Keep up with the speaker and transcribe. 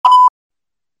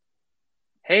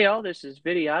Hey all, this is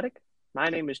Vidiotic. My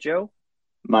name is Joe,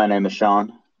 My name is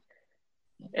Sean.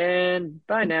 and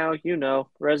by now you know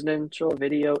residential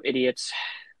video idiots.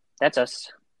 That's us.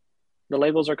 The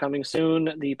labels are coming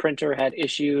soon. The printer had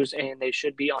issues, and they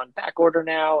should be on back order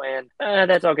now, and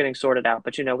that's all getting sorted out.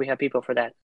 But we have people for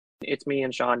that. It's me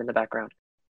and Sean in the background.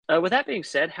 With that being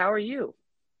said, how are you?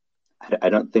 I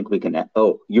don't think we can.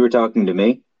 Oh, you were talking to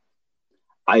me?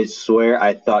 I swear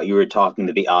I thought you were talking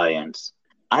to the audience.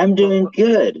 I'm Well, doing well,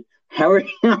 good. How are you?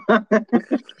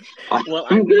 well,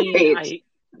 I I'm mean, great.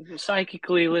 I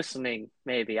psychically listening.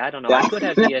 Maybe I don't know. I could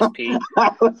have ESP.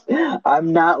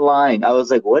 I'm not lying. I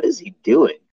was like, what is he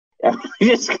doing? Am I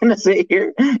just going to sit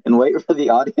here and wait for the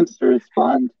audience to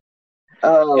respond?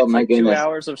 Oh, It's my like two goodness.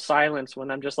 hours of silence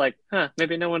when I'm just like, huh,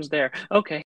 maybe no one's there.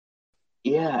 Okay.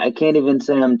 Yeah, I can't even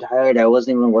say I'm tired. I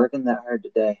wasn't even working that hard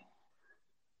today.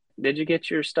 Did you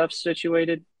get your stuff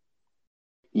situated?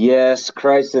 Yes,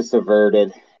 crisis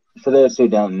averted. For those who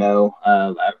don't know,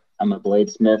 I'm a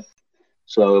bladesmith,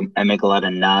 so I make a lot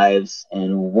of knives.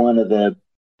 And one of the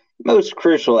most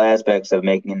crucial aspects of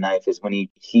making a knife is when you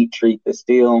heat treat the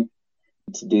steel.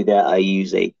 To do that, I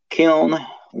use a kiln,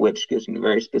 which gives me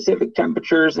very specific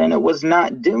temperatures, and it was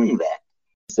not doing that.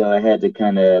 So I had to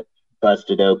kind of bust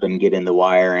it open, get in the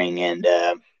wiring, and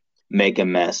make a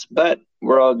mess. But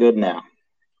we're all good now.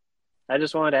 I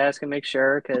just wanted to ask and make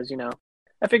sure because,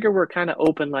 I figure we're kind of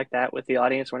open like that with the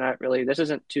audience. We're not really, this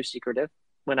isn't too secretive.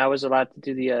 When I was allowed to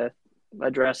do the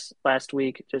address last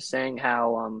week, just saying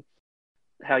how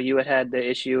you had the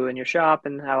issue in your shop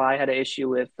and how I had an issue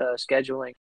with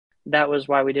scheduling. That was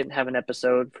why we didn't have an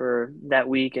episode for that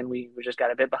week and we just got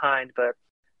a bit behind. But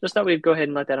just thought we'd go ahead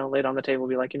and let that on, lay it on the table,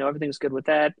 be like, everything's good with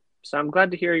that. So I'm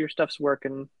glad to hear your stuff's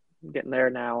working, getting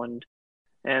there now.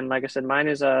 And like I said, mine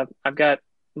is I've got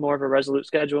more of a resolute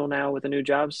schedule now with a new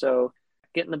job, so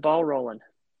getting the ball rolling.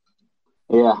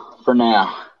 Yeah, for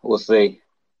now. We'll see.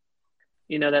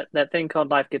 That thing called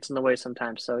life gets in the way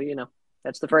sometimes. So,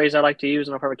 that's the phrase I like to use,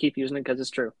 and I'll probably keep using it because it's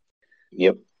true.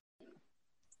 Yep.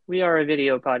 We are a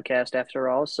video podcast after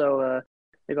all, so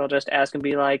maybe I'll just ask and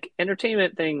be like,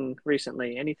 entertainment thing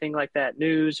recently, anything like that,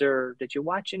 news, or did you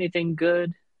watch anything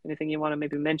good? Anything you want to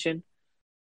maybe mention?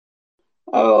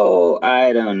 Oh,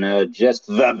 I don't know. Just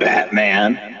the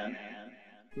Batman,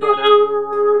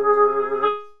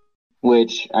 Ba-dum.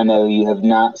 which I know you have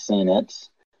not seen it.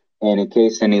 And in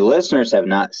case any listeners have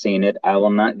not seen it, I will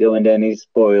not go into any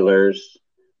spoilers.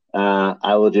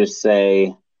 I will just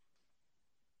say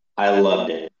I loved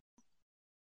it.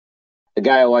 The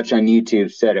guy I watched on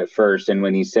YouTube said it first, and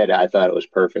when he said it, I thought it was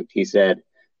perfect. He said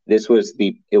it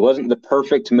wasn't the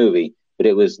perfect movie, but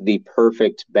it was the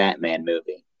perfect Batman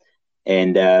movie.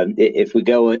 And if we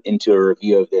go into a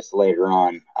review of this later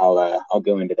on, I'll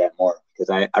go into that more because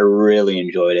I really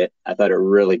enjoyed it. I thought it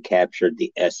really captured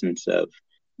the essence of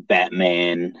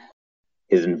Batman,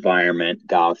 his environment,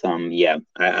 Gotham. Yeah,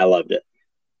 I loved it.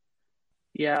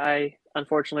 Yeah, I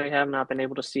unfortunately have not been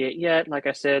able to see it yet. Like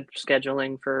I said,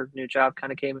 scheduling for new job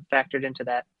kind of came factored into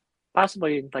that.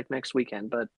 Possibly like next weekend,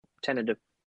 but tentative.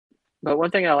 But one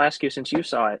thing I'll ask you since you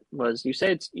saw it was you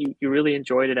said you really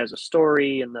enjoyed it as a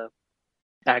story and the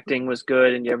acting was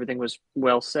good and everything was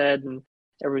well said and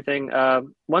everything.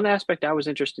 One aspect I was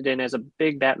interested in as a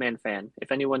big Batman fan,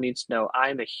 if anyone needs to know,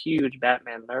 I'm a huge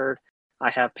Batman nerd. I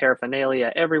have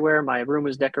paraphernalia everywhere. My room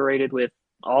is decorated with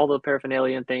all the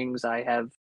paraphernalia and things. I have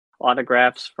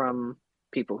autographs from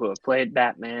people who have played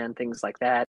Batman, things like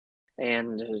that,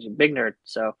 and a big nerd.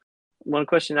 So one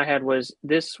question I had was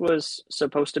this was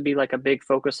supposed to be like a big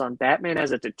focus on Batman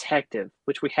as a detective,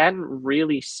 which we hadn't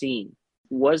really seen.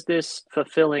 Was this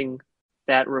fulfilling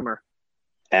that rumor?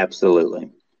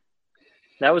 Absolutely.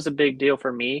 That was a big deal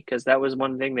for me because that was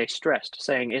one thing they stressed,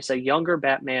 saying it's a younger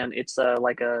Batman. It's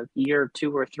like a year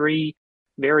two or three,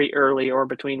 very early or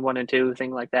between one and two,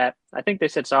 thing like that. I think they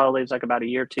said solidly it's like about a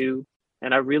year two,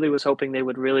 and I really was hoping they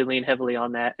would really lean heavily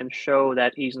on that and show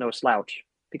that he's no slouch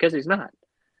because he's not.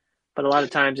 But a lot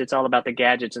of times it's all about the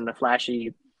gadgets and the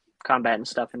flashy combat and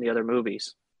stuff in the other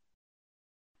movies.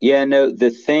 Yeah, no, the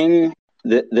things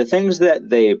that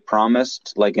they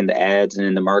promised, like in the ads and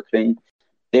in the marketing,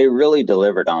 they really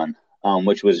delivered on,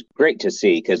 which was great to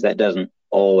see because that doesn't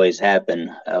always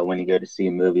happen when you go to see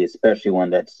a movie, especially one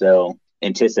that's so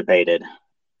anticipated.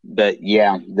 But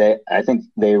yeah, I think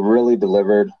they really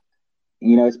delivered,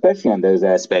 especially on those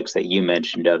aspects that you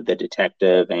mentioned of the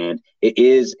detective, and it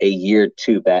is a year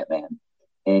two Batman,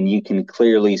 and you can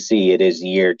clearly see it is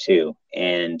year two,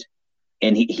 and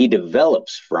he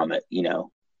develops from it.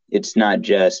 It's not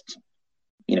just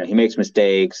he makes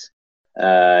mistakes,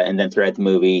 and then throughout the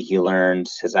movie he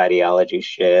learns his ideology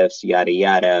shifts, yada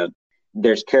yada.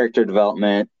 There's character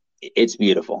development. It's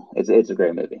beautiful. It's a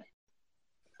great movie.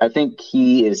 I think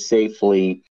he is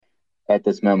safely at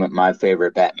this moment my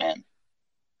favorite Batman.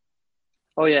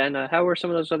 Oh yeah, and how were some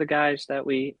of those other guys that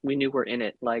we knew were in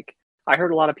it? Like I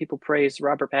heard a lot of people praise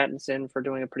Robert Pattinson for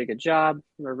doing a pretty good job,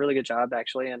 or a really good job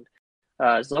actually, and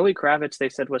Zoe Kravitz they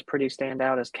said was pretty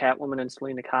standout as Catwoman and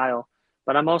Selena Kyle.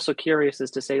 But I'm also curious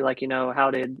as to say like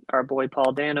how did our boy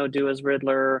Paul Dano do as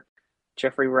Riddler,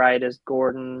 Jeffrey Wright as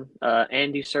Gordon,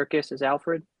 Andy Serkis as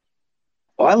Alfred?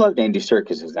 Well, I loved Andy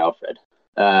Serkis as Alfred,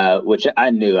 which I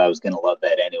knew I was going to love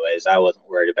that anyways. I wasn't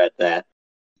worried about that.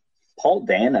 Paul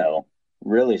Dano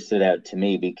really stood out to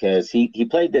me because he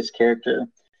played this character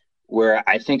where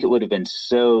I think it would have been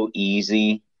so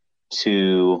easy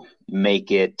to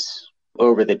make it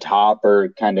over the top or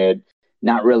kind of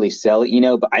not really sell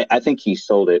it, but I think he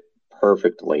sold it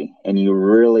perfectly. And you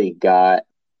really got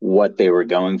what they were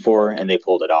going for, and they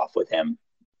pulled it off with him.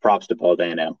 Props to Paul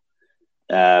Dano.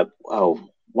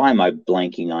 Why am I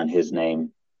blanking on his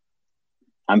name?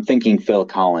 I'm thinking Phil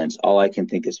Collins. All I can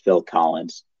think is Phil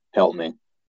Collins. Help me.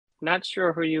 Not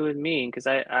sure who you would mean because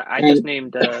I just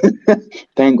named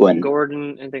Penguin.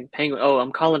 Gordon and then Penguin. Oh,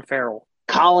 I'm Colin Farrell.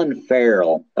 Colin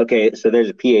Farrell. Okay, so there's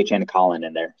a PH and a Colin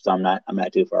in there, so I'm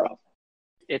not too far off.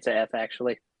 It's a F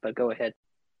actually, but go ahead.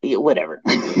 Yeah, whatever.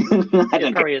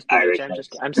 It probably is PH.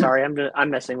 I'm sorry. I'm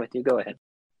messing with you. Go ahead.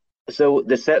 So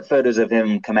the set photos of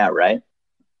him come out, right?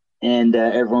 And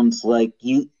everyone's like,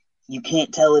 you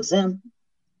can't tell it's him,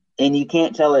 and you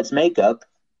can't tell it's makeup.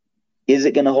 Is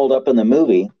it going to hold up in the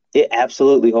movie? It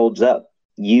absolutely holds up.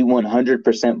 You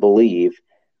 100% believe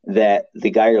that the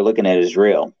guy you're looking at is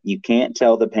real. You can't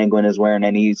tell the Penguin is wearing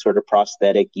any sort of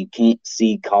prosthetic. You can't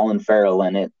see Colin Farrell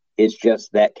in it. It's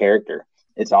just that character.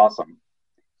 It's awesome.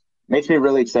 Makes me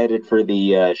really excited for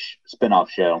the spin-off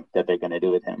show that they're going to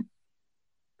do with him.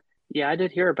 Yeah, I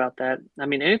did hear about that. I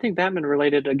mean, anything Batman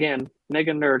related, again,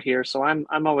 mega nerd here, so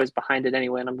I'm always behind it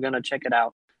anyway, and I'm gonna check it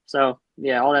out. So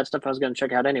yeah, all that stuff I was gonna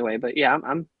check out anyway. But yeah,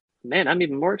 I'm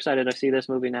even more excited to see this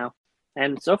movie now.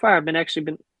 And so far, I've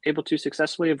been able to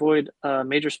successfully avoid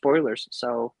major spoilers.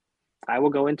 So I will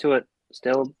go into it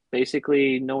still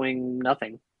basically knowing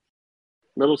nothing,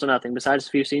 little to nothing, besides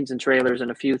a few scenes and trailers and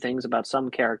a few things about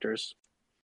some characters,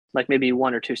 like maybe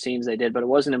one or two scenes they did, but it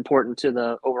wasn't important to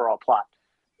the overall plot.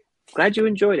 Glad you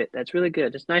enjoyed it. That's really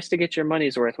good. It's nice to get your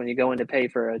money's worth when you go in to pay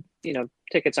for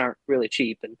tickets aren't really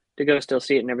cheap, and to go still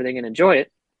see it and everything and enjoy it.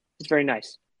 It's very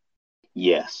nice.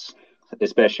 Yes,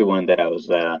 especially one that I was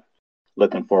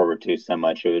looking forward to so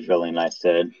much. It was really nice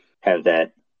to have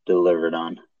that delivered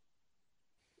on.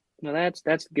 No,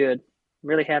 that's good. I'm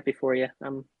really happy for you.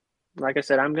 Like I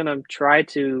said, I'm gonna try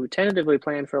to tentatively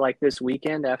plan for like this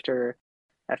weekend after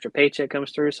paycheck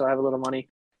comes through, so I have a little money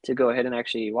to go ahead and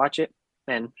actually watch it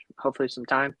and hopefully some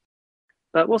time.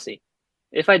 But we'll see.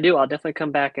 If I do, I'll definitely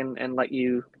come back and let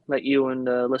you and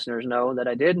the listeners know that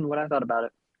I did and what I thought about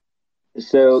it.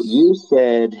 So you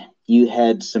said you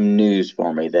had some news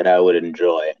for me that I would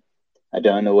enjoy. I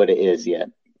don't know what it is yet.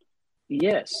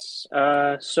 Yes.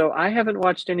 So I haven't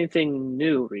watched anything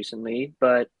new recently,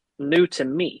 but new to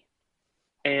me.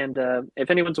 And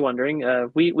if anyone's wondering,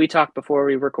 we talked before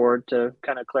we record to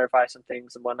kind of clarify some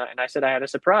things and whatnot. And I said I had a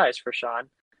surprise for Sean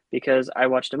because I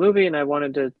watched a movie and I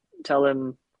wanted to tell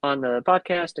him on the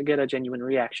podcast to get a genuine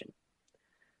reaction.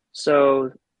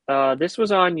 So this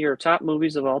was on your top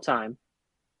movies of all time,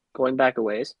 going back a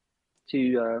ways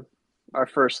to our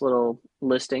first little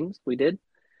listings we did.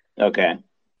 Okay.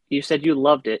 You said you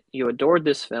loved it, you adored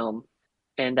this film,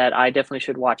 and that I definitely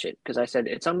should watch it because I said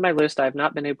it's on my list. I have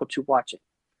not been able to watch it.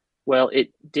 Well, it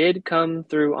did come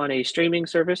through on a streaming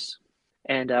service,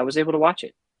 and I was able to watch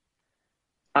it.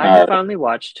 I have finally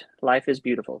watched Life is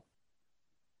Beautiful.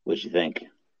 What'd you think?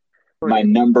 My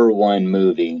number one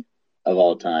movie of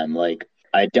all time. Like,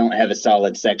 I don't have a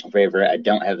solid second favorite. I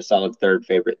don't have a solid third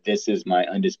favorite. This is my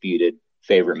undisputed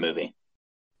favorite movie.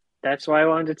 That's why I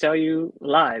wanted to tell you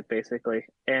live, basically.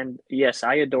 And yes,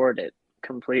 I adored it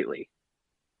completely.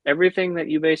 Everything that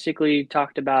you basically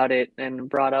talked about it and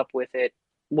brought up with it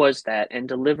was that, and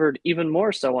delivered even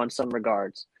more so on some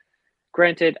regards.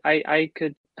 Granted, I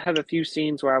could have a few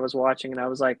scenes where I was watching and I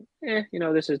was like,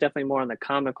 this is definitely more on the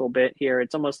comical bit here.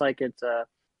 It's almost like it's I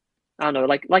don't know,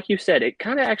 like you said, it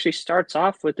kind of actually starts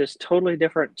off with this totally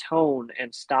different tone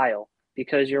and style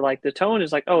because you're like, the tone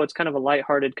is like, oh, it's kind of a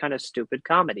lighthearted, kind of stupid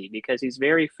comedy because he's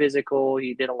very physical.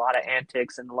 He did a lot of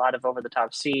antics and a lot of over the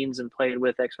top scenes and played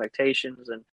with expectations.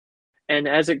 And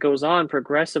as it goes on,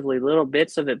 progressively, little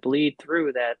bits of it bleed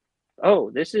through that, oh,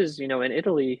 this is, in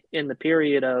Italy in the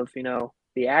period of,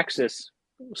 the Axis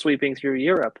sweeping through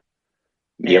Europe.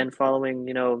 Yep. and following,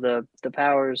 the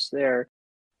powers there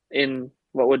in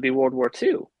what would be World War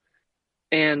II.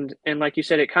 And like you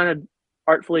said, it kind of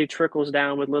artfully trickles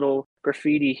down with little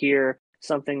graffiti here,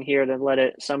 something here to let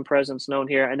it some presence known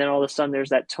here, and then all of a sudden there's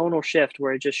that tonal shift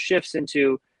where it just shifts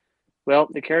into, well,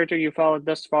 the character you followed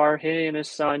thus far, he and his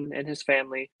son and his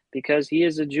family, because he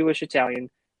is a Jewish Italian,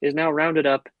 is now rounded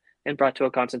up and brought to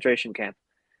a concentration camp.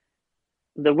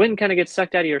 The wind kind of gets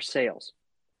sucked out of your sails,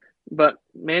 but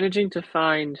managing to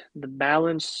find the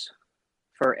balance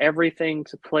for everything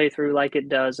to play through like it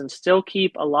does and still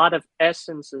keep a lot of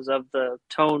essences of the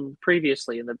tone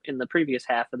previously in the previous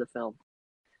half of the film,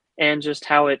 and just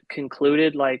how it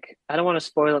concluded. Like, I don't want to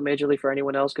spoil it majorly for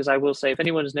anyone else, because I will say, if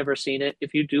anyone has never seen it,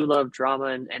 if you do love drama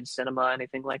and cinema,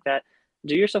 anything like that,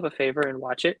 do yourself a favor and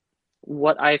watch it.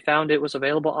 What I found it was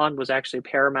available on was actually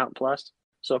Paramount Plus.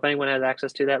 So if anyone has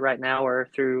access to that right now, or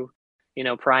through,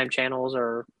 Prime channels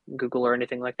or Google or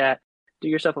anything like that, do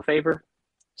yourself a favor,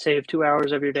 save 2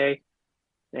 hours of your day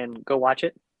and go watch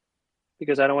it,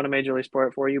 because I don't want to majorly spoil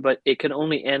it for you, but it can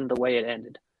only end the way it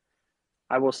ended.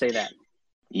 I will say that.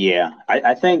 Yeah,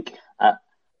 I think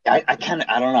I kind of,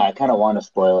 I don't know, I kind of want to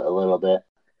spoil it a little bit.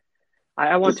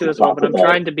 I want Just to to as well, talk but I'm about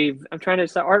trying it. to be,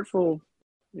 it's the artful,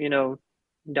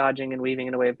 dodging and weaving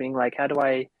in a way of being like, how do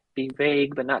I be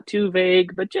vague, but not too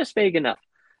vague, but just vague enough?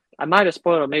 I might have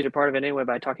spoiled a major part of it anyway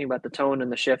by talking about the tone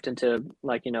and the shift into,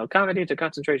 like, comedy to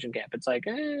concentration camp. It's like,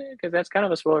 because that's kind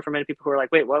of a spoiler for many people who are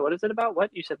like, wait, what is it about?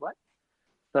 What? You said what?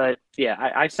 But yeah,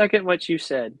 I second what you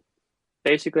said.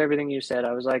 Basically everything you said.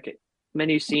 I was like,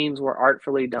 many scenes were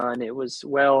artfully done. It was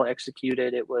well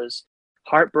executed. It was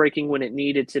heartbreaking when it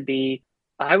needed to be.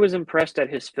 I was impressed at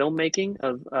his filmmaking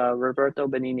of Roberto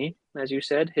Benigni, as you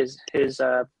said, his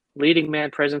leading man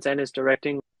presence and his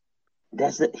directing.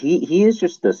 That's it. He is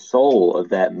just the soul of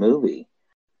that movie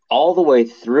all the way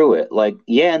through it. Like,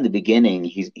 yeah, in the beginning,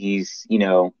 he's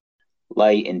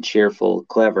light and cheerful,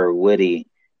 clever, witty.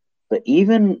 But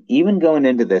even going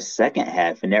into the second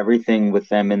half and everything with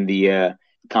them in the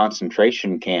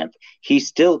concentration camp, he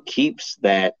still keeps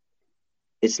that.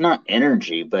 It's not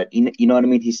energy, but you know what I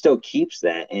mean. He still keeps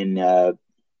that, and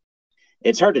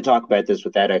it's hard to talk about this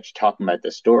without actually talking about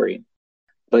the story.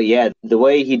 But yeah, the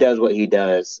way he does what he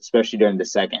does, especially during the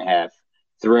second half,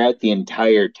 throughout the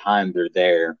entire time they're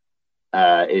there,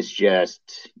 is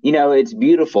just it's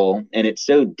beautiful and it's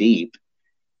so deep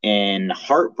and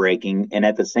heartbreaking and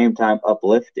at the same time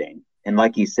uplifting. And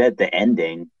like you said, the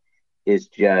ending is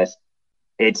just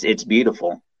it's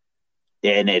beautiful.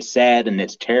 And it's sad and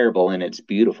it's terrible and it's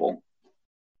beautiful.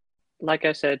 Like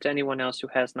I said to anyone else who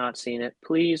has not seen it,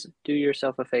 please do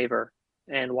yourself a favor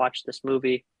and watch this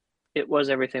movie. It was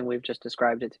everything we've just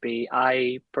described it to be.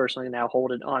 I personally now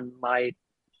hold it on my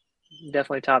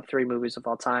definitely top 3 movies of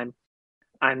all time.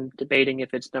 I'm debating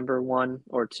if it's number 1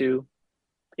 or 2.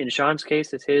 In Sean's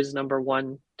case, it's his number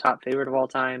 1 top favorite of all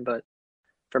time, but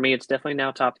for me, it's definitely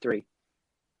now top 3.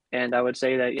 And I would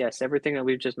say that, yes, everything that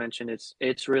we've just mentioned,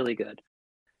 it's really good.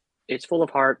 It's full of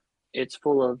heart. It's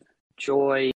full of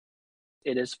joy.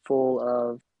 It is full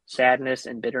of sadness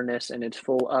and bitterness, and it's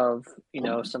full of,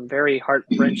 some very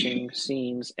heart-wrenching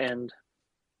scenes. And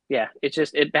yeah,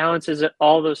 it balances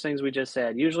all those things we just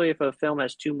said. Usually if a film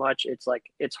has too much,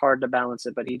 it's hard to balance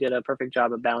it, but he did a perfect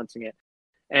job of balancing it.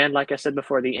 And like I said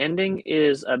before, the ending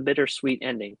is a bittersweet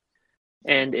ending,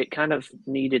 and it kind of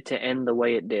needed to end the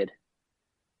way it did.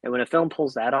 And when a film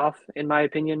pulls that off, in my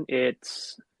opinion,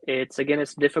 it's again,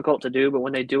 it's difficult to do, but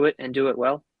when they do it and do it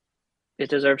well, it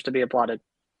deserves to be applauded.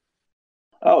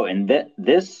 Oh, and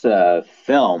this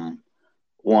film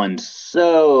won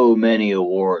so many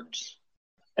awards.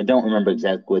 I don't remember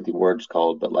exactly what the award's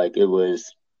called, but like it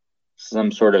was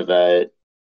some sort of a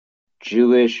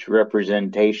Jewish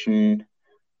representation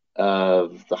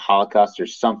of the Holocaust or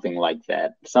something like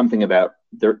that. Something about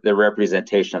the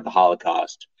representation of the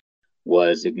Holocaust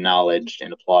was acknowledged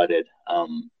and applauded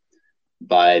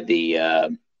by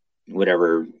the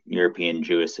whatever European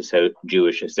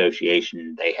Jewish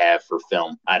Association they have for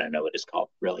film. I don't know what it's called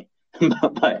really,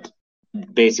 but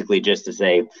basically just to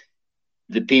say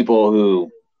the people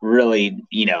who really,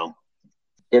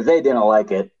 if they didn't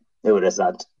like it, it would have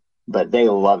sucked. But they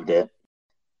loved it.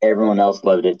 Everyone else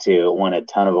loved it too. It won a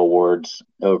ton of awards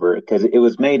over it because it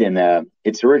was made in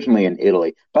it's originally in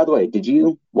Italy. By the way, did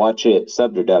you watch it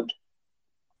subbed or dubbed?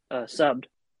 Subbed.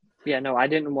 Yeah, no, I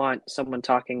didn't want someone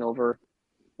talking over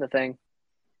the thing.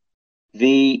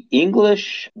 The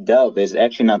English dub is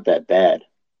actually not that bad.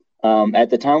 At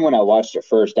the time when I watched it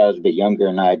first, I was a bit younger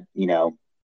and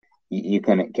you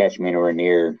couldn't catch me anywhere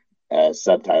near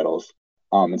subtitles.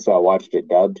 And so I watched it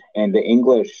dubbed, and the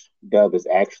English dub is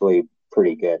actually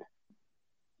pretty good.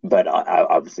 But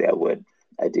obviously,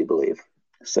 I do believe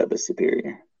sub is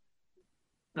superior.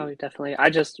 Oh, definitely. I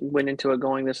just went into it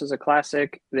going, this is a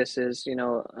classic. This is,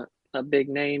 a big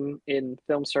name in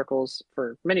film circles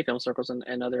for many film circles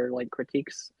and other like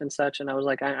critiques and such. And I was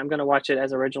like, I'm going to watch it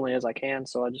as originally as I can.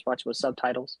 So I just watch it with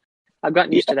subtitles. I've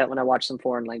gotten Yeah, used to that when I watch some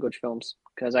foreign language films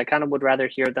because I kind of would rather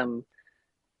hear them.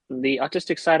 The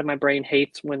autistic side of my brain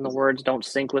hates when the words don't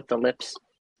sync with the lips.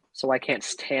 So I can't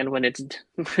stand when it's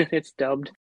it's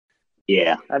dubbed.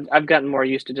 yeah. I've gotten more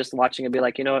used to just watching it. Be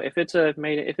like, if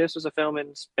this was a film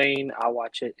in Spain, I'll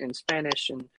watch it in Spanish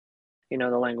and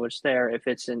the language there. If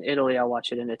it's in Italy, I'll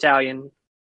watch it in Italian,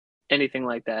 anything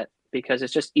like that, because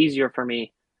it's just easier for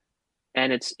me,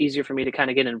 and it's easier for me to kind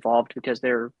of get involved because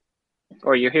you're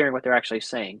hearing what they're actually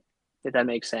saying, if that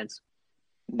makes sense.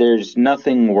 There's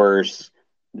nothing worse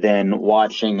than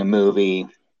watching a movie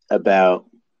about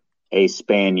a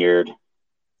Spaniard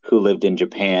who lived in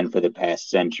Japan for the past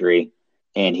century,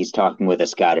 and he's talking with a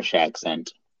Scottish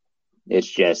accent. It's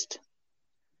just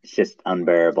it's just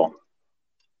unbearable.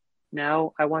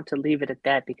 Now I want to leave it at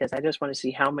that because I just want to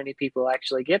see how many people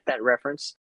actually get that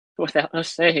reference without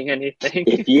us saying anything.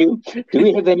 If you do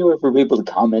we have anywhere for people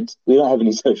to comment? We don't have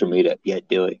any social media yet,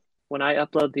 do we? When I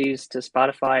upload these to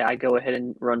Spotify, I go ahead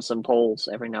and run some polls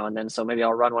every now and then. So maybe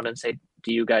I'll run one and say,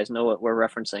 "Do you guys know what we're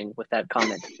referencing with that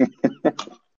comment?"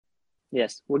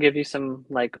 Yes, we'll give you some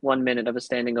like 1 minute of a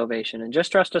standing ovation, and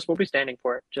just trust us. We'll be standing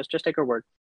for it. Just take our word.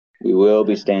 We will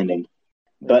be standing.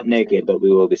 We will Butt be naked, standing. but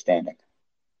we will be standing.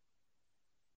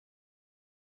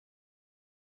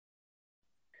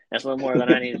 That's a little more than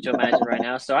I needed to imagine right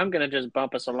now. So I'm gonna just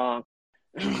bump us along.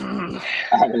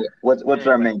 What's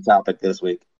our Anyway, main topic this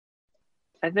week?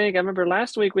 I remember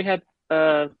last week we had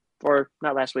or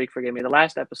not last week, forgive me, the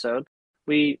last episode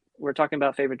we were talking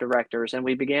about favorite directors, and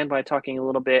we began by talking a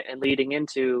little bit and leading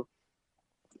into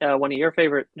one of your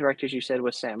favorite directors. You said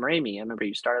was Sam Raimi. I remember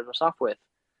you started us off with.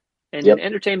 And in Yep.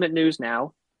 entertainment news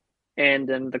now, and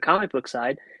in the comic book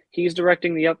side, he's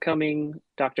directing the upcoming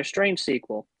Doctor Strange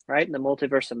sequel, right? The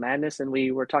Multiverse of Madness. And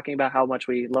we were talking about how much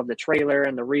we love the trailer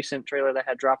and the recent trailer that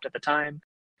had dropped at the time,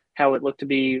 how it looked to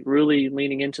be really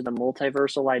leaning into the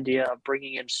multiversal idea of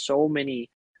bringing in so many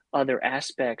other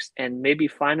aspects. And maybe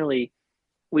finally,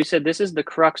 we said this is the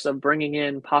crux of bringing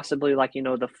in possibly like,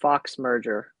 the Fox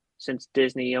merger, since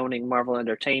Disney owning Marvel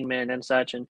Entertainment and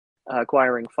such and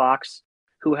acquiring Fox,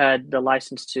 who had the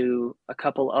license to a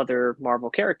couple other Marvel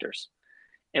characters.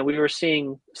 And we were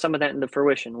seeing some of that in the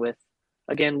fruition with,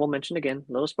 again, we'll mention again,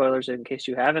 no spoilers in case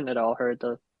you haven't at all heard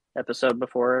the episode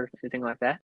before or anything like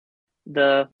that.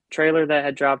 The trailer that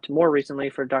had dropped more recently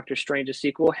for Doctor Strange's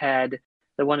sequel had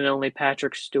the one and only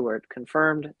Patrick Stewart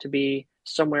confirmed to be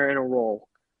somewhere in a role.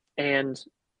 And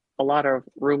a lot of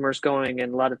rumors going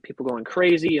and a lot of people going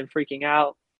crazy and freaking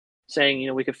out,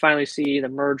 saying, we could finally see the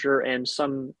merger and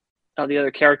some of the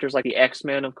other characters like the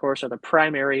X-Men, of course, are the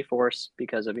primary force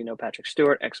because of, Patrick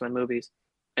Stewart, X-Men movies.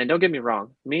 And don't get me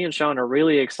wrong, me and Sean are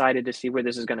really excited to see where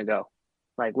this is going to go.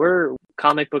 Like, we're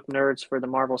comic book nerds for the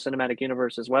Marvel Cinematic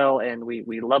Universe as well, and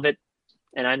we love it.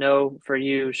 And I know for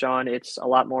you, Sean, it's a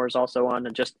lot more is also on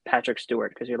than just Patrick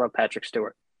Stewart because you love Patrick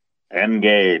Stewart.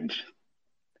 Engage.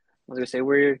 I was going to say,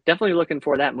 we're definitely looking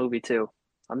for that movie too.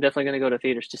 I'm definitely going to go to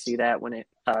theaters to see that when it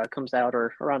comes out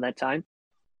or around that time.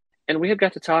 And we had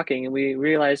got to talking and we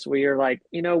realized we were like,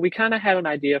 we kind of had an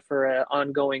idea for an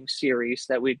ongoing series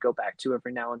that we'd go back to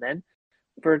every now and then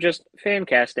for just fan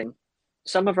casting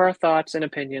some of our thoughts and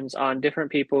opinions on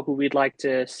different people who we'd like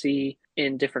to see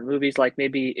in different movies. Like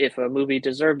maybe if a movie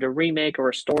deserved a remake or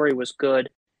a story was good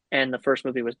and the first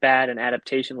movie was bad and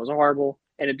adaptation was horrible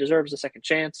and it deserves a second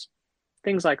chance,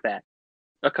 things like that.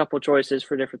 A couple choices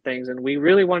for different things. And we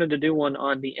really wanted to do one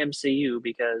on the MCU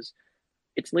because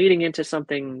it's leading into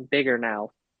something bigger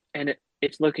now. And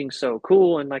it's looking so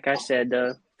cool. And like I said,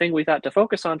 the thing we thought to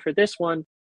focus on for this one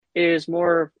is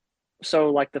more so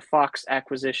like the Fox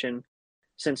acquisition,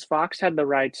 since Fox had the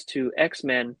rights to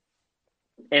X-Men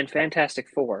and Fantastic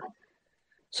Four.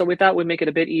 So we thought we'd make it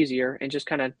a bit easier and just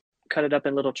kind of cut it up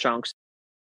in little chunks.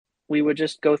 We would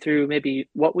just go through maybe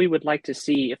what we would like to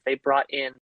see if they brought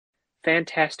in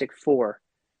Fantastic Four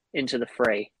into the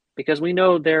fray, because we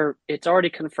know it's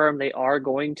already confirmed they are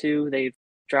going to. They've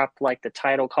dropped like the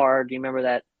title card. Do you remember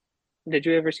that? Did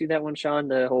you ever see that one, Sean?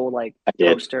 The whole like I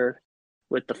did. poster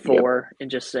with the Yep. four and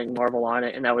just saying Marvel on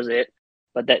it, and that was it.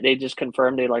 But that they just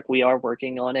confirmed we are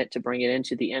working on it to bring it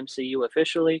into the MCU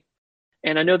officially.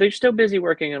 And I know they're still busy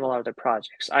working on a lot of their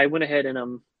projects. I went ahead and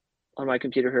on my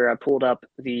computer here, I pulled up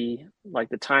the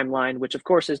timeline, which of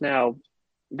course is now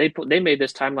they made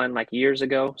this timeline like years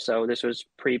ago, so this was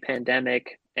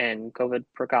pre-pandemic and COVID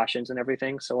precautions and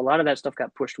everything. So a lot of that stuff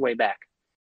got pushed way back.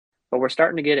 But we're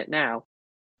starting to get it now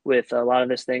with a lot of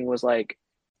this thing was like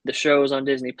the shows on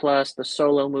Disney Plus, the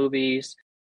solo movies,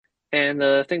 and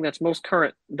the thing that's most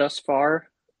current thus far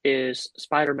is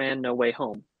Spider-Man No Way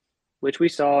Home, which we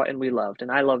saw and we loved,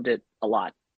 and I loved it a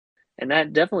lot. And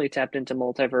that definitely tapped into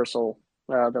multiversal,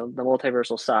 the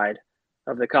multiversal side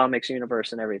of the comics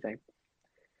universe and everything.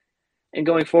 And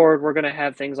going forward, we're going to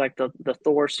have things like the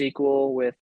Thor sequel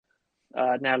with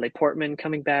Natalie Portman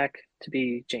coming back to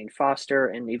be Jane Foster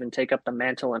and even take up the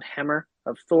mantle and hammer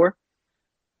of Thor.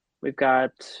 We've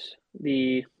got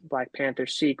the Black Panther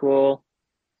sequel,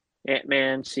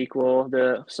 Ant-Man sequel,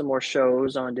 some more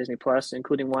shows on Disney Plus,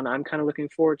 including one I'm kind of looking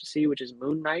forward to see, which is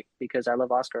Moon Knight, because I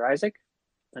love Oscar Isaac,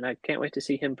 and I can't wait to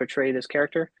see him portray this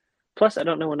character. Plus, I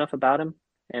don't know enough about him,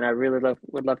 and I really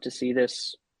would love to see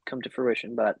this come to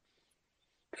fruition. But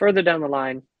further down the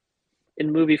line,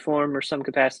 in movie form or some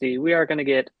capacity, we are going to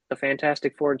get the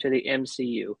Fantastic Four into the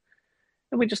MCU.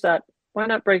 And we just thought, why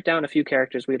not break down a few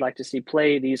characters we'd like to see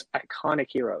play these iconic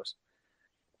heroes?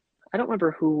 I don't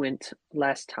remember who went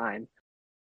last time.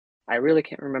 I really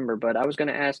can't remember, but I was going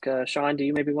to ask Sean, do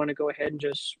you maybe want to go ahead and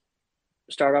just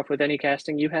start off with any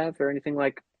casting you have or anything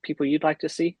like people you'd like to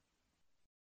see?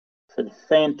 For the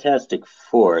Fantastic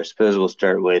Four, I suppose we'll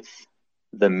start with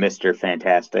the Mr.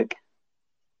 Fantastic.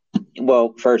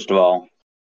 Well, first of all,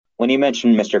 when you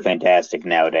mention Mr. Fantastic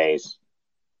nowadays,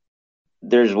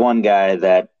 there's one guy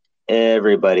that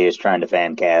everybody is trying to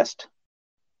fan cast.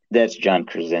 That's John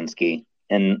Krasinski.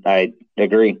 And I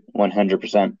agree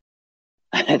 100%.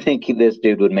 I think this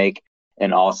dude would make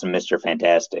an awesome Mr.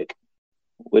 Fantastic,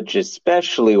 which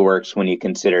especially works when you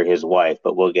consider his wife,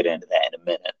 but we'll get into that in a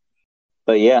minute.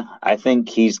 But yeah, I think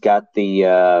he's got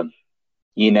the,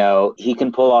 he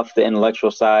can pull off the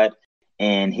intellectual side,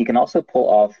 and he can also pull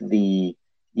off the,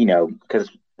 because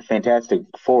Fantastic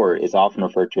Four is often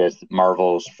referred to as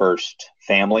Marvel's first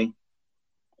family.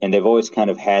 And they've always kind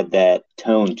of had that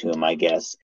tone to them, I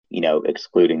guess,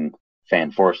 excluding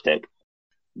Fan Four Stick.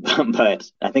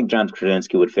 But I think John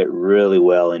Krasinski would fit really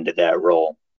well into that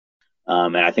role.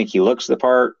 And I think he looks the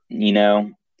part,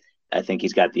 I think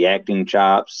he's got the acting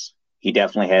chops. He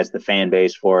definitely has the fan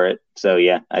base for it. So,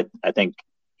 yeah, I think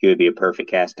he would be a perfect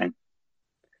casting.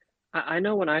 I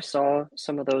know when I saw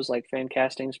some of those like fan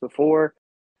castings before,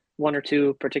 one or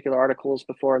two particular articles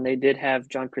before, and they did have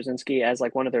John Krasinski as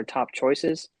like one of their top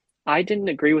choices. I didn't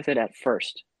agree with it at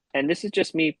first. And this is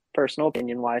just me personal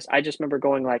opinion wise. I just remember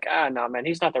going like, no, man,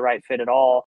 he's not the right fit at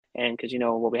all. And because,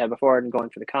 what we had before and going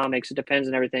for the comics, it depends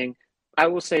on everything. I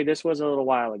will say this was a little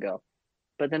while ago.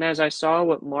 But then as I saw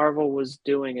what Marvel was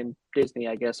doing and Disney,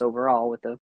 I guess, overall with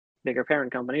the bigger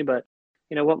parent company, but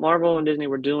what Marvel and Disney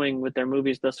were doing with their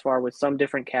movies thus far with some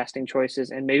different casting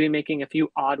choices and maybe making a few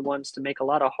odd ones to make a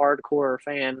lot of hardcore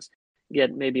fans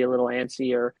get maybe a little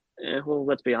antsy or, well,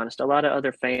 let's be honest, a lot of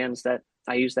other fans that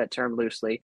I use that term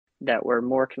loosely that were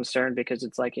more concerned because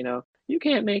it's like, you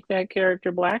can't make that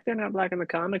character black. They're not black in the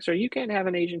comics, or you can't have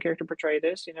an Asian character portray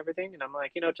this and everything. And I'm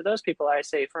like, to those people, I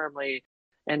say firmly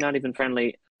and not even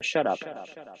friendly, shut up.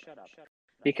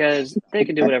 Because they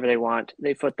can do whatever they want.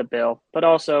 They foot the bill. But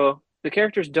also, the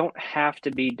characters don't have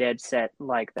to be dead set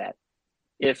like that,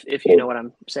 if you know what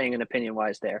I'm saying in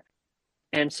opinion-wise there.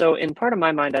 And so in part of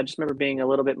my mind, I just remember being a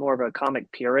little bit more of a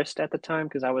comic purist at the time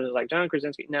because I was like, John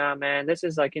Krasinski, nah, man, this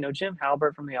is like, Jim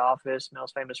Halpert from The Office,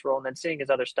 Mel's famous role, and then seeing his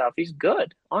other stuff, he's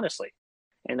good, honestly.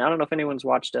 And I don't know if anyone's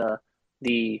watched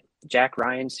the Jack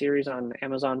Ryan series on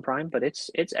Amazon Prime, but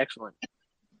it's excellent.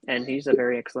 And he's a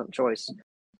very excellent choice.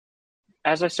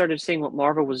 As I started seeing what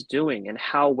Marvel was doing and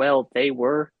how well they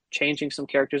were changing some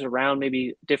characters around,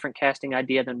 maybe different casting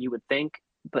idea than you would think,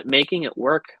 but making it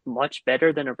work much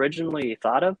better than originally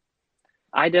thought of,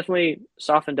 I definitely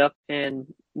softened up and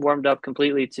warmed up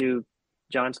completely to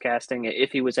John's casting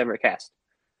if he was ever cast.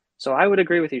 So I would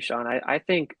agree with you, Sean. I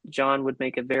think John would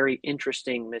make a very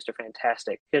interesting Mr.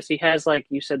 Fantastic because he has, like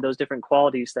you said, those different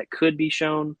qualities that could be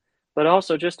shown, but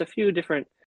also just a few different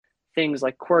things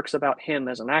like quirks about him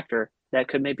as an actor that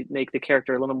could maybe make the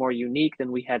character a little more unique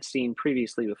than we had seen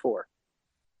previously before.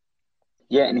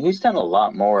 Yeah, and he's done a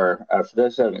lot more. For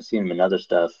those who haven't seen him in other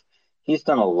stuff, he's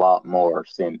done a lot more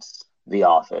since The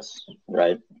Office,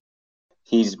 right?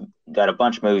 He's got a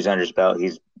bunch of movies under his belt.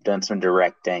 He's done some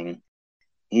directing.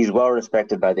 He's well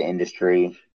respected by the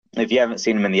industry. If you haven't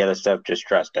seen him in the other stuff, just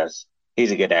trust us.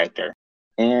 He's a good actor.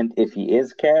 And if he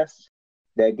is cast,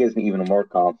 that gives me even more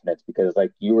confidence because,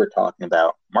 like you were talking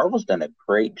about, Marvel's done a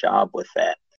great job with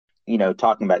that.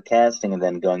 Talking about casting and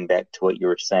then going back to what you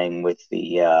were saying with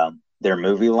the their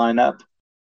movie lineup.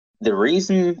 The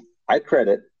reason I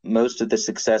credit most of the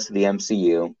success of the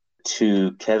MCU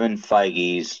to Kevin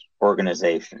Feige's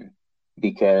organization,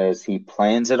 because he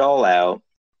plans it all out.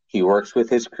 He works with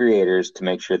his creators to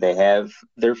make sure they have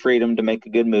their freedom to make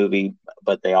a good movie,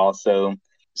 but they also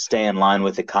stay in line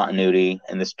with the continuity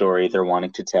and the story they're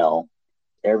wanting to tell.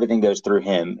 Everything goes through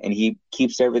him, and he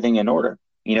keeps everything in order.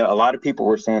 A lot of people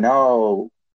were saying, oh,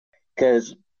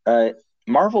 because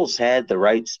Marvel's had the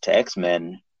rights to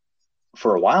X-Men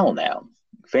for a while now.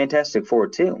 Fantastic Four,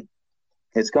 too.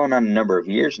 It's going on a number of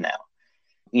years now.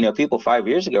 People 5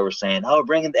 years ago were saying, oh,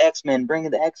 bring in the X-Men, bring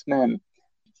in the X-Men.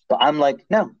 But I'm like,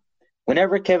 no.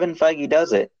 Whenever Kevin Feige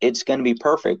does it, it's going to be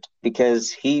perfect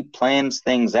because he plans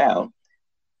things out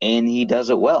and he does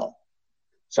it well.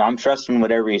 So I'm trusting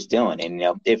whatever he's doing. And,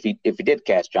 if he did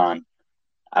cast John,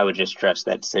 I would just trust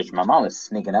that decision. My mom is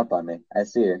sneaking up on me. I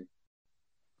see her.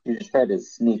 She just tried to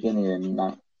sneak in here and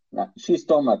not she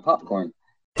stole my popcorn.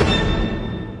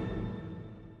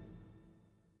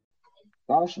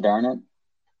 Gosh darn it.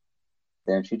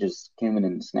 Then she just came in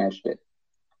and snatched it.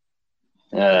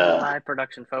 Live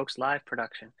production, folks. Live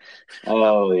production.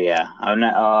 Oh, yeah.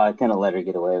 I kind of let her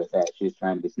get away with that. She was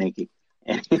trying to be sneaky.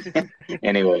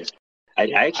 Anyways, I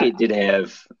actually did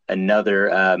have another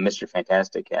Mr.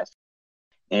 Fantastic cast.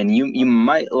 And you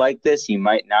might like this, you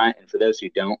might not. And for those who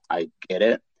don't, I get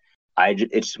it.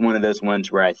 It's one of those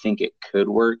ones where I think it could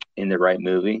work in the right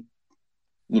movie.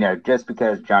 Just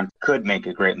because John could make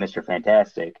a great Mr.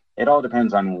 Fantastic, it all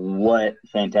depends on what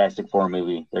Fantastic Four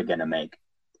movie they're going to make.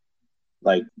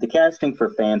 Like, the casting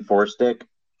for Fan Four Stick,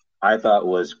 I thought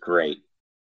was great.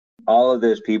 All of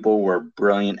those people were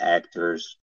brilliant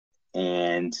actors.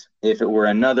 And if it were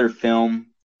another film,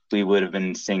 we would have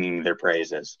been singing their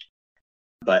praises.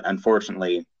 But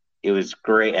unfortunately, it was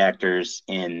great actors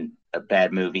in a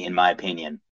bad movie, in my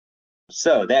opinion.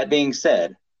 So, that being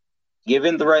said,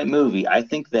 given the right movie, I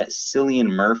think that Cillian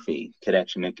Murphy could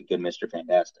actually make a good Mr.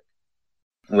 Fantastic.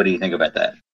 What do you think about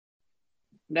that?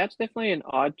 That's definitely an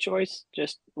odd choice,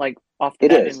 just like off the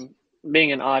bat, and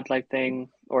being an odd thing,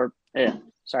 or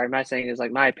sorry, my saying is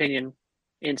my opinion,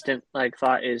 instant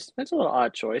thought is that's a little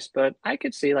odd choice, but I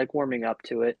could see warming up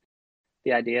to it,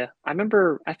 the idea. I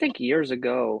remember, I think years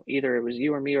ago, either it was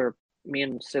you or me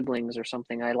and siblings or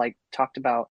something, I talked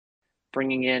about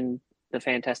bringing in the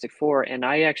Fantastic Four, and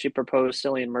I actually proposed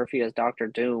Cillian Murphy as Doctor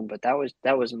Doom, but that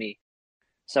was me.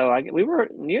 So we were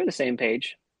near the same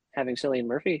page, having Cillian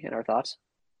Murphy in our thoughts.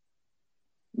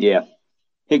 Yeah,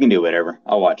 he can do whatever.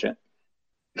 I'll watch it.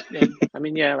 Yeah, I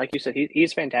mean, yeah, like you said,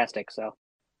 he's fantastic. So,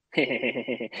 but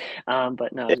no, I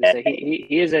was gonna say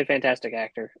he is a fantastic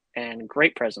actor and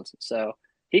great presence. So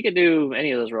he could do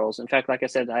any of those roles. In fact, like I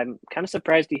said, I'm kind of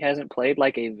surprised he hasn't played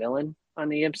a villain on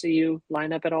the MCU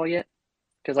lineup at all yet,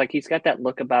 because he's got that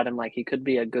look about him, he could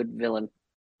be a good villain,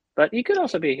 but he could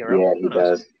also be a hero. Yeah, he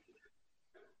does.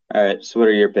 All right, so what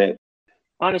are your picks?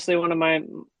 Honestly, one of mine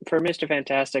for Mr.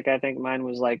 Fantastic, I think mine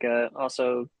was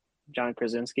also John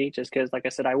Krasinski, just because, like I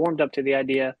said, I warmed up to the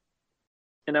idea,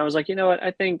 and I was like, you know what, I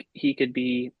think he could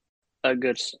be a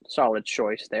good, solid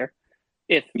choice there,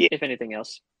 if anything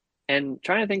else. And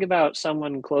trying to think about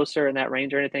someone closer in that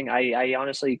range or anything, I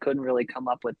honestly couldn't really come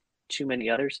up with too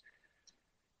many others.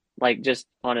 Just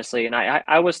honestly, and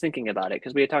I was thinking about it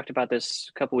because we had talked about this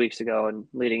a couple weeks ago and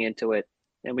leading into it,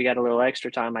 and we got a little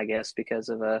extra time, I guess, because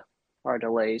of our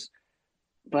delays.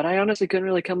 But I honestly couldn't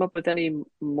really come up with any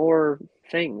more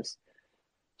things.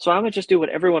 So I'm going to just do what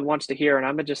everyone wants to hear, and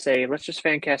I'm going to just say, let's just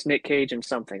fan cast Nick Cage in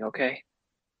something, okay?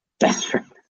 That's right.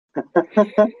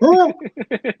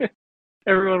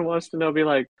 Everyone wants to know, be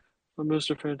like, I'm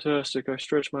Mr. Fantastic, I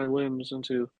stretch my limbs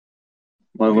into...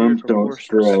 My limbs don't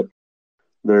stretch.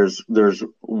 There's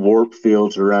warp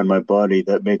fields around my body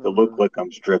that make it look like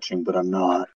I'm stretching, but I'm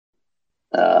not.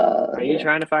 Are you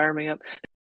trying to fire me up?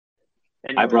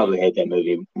 Anyway, I probably hate that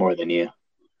movie more than you.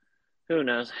 Who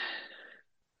knows?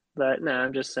 But no,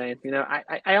 I'm just saying,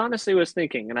 I honestly was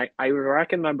thinking, and I was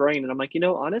racking my brain, and I'm like,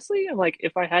 honestly,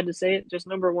 if I had to say it, just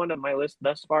number one on my list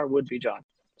thus far would be John.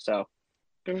 So,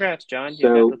 congrats, John. You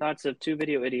got the thoughts of two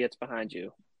video idiots behind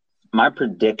you. My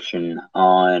prediction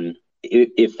on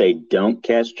if they don't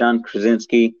cast John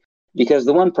Krasinski, because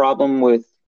the one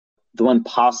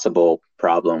possible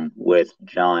problem with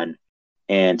John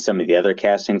and some of the other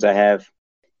castings I have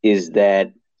is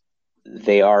that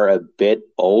they are a bit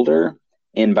older.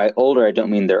 And by older, I don't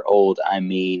mean they're old. I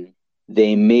mean,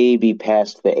 they may be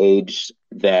past the age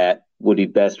that would be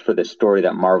best for the story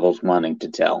that Marvel's wanting to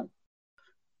tell.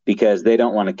 Because they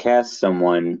don't want to cast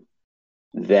someone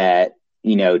that,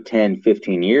 10,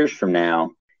 15 years from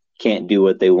now can't do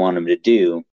what they want them to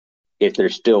do if they're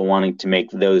still wanting to make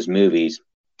those movies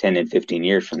 10 and 15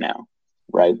 years from now,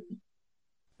 right?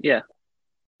 Yeah.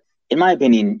 In my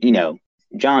opinion,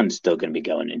 John's still going to be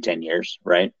going in 10 years,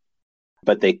 right?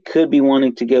 But they could be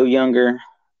wanting to go younger.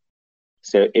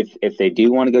 So if they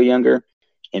do want to go younger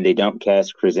and they don't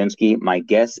cast Krasinski, my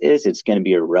guess is it's going to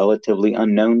be a relatively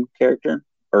unknown character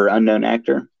or unknown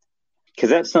actor. Because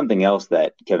that's something else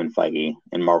that Kevin Feige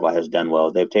and Marvel has done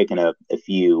well. They've taken a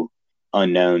few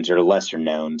unknowns or lesser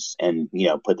knowns and,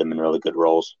 put them in really good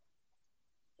roles.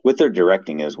 With their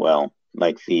directing as well,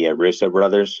 like the Russo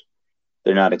brothers,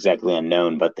 they're not exactly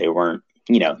unknown, but they weren't,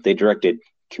 they directed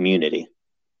Community.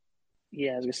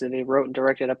 Yeah, I was going to say they wrote and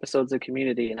directed episodes of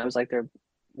Community, and that was like their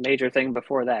major thing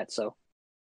before that. So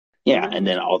yeah, and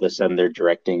then all of a sudden they're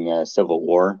directing Civil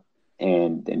War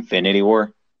and Infinity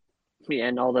War. Yeah,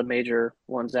 and all the major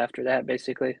ones after that,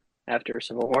 basically after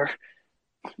Civil War.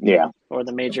 Yeah, or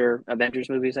the major Avengers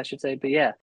movies, I should say. But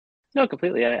yeah, no,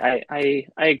 completely. I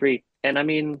agree, and I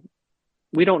mean,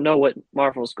 we don't know what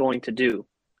Marvel's going to do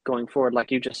going forward.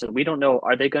 Like you just said, we don't know.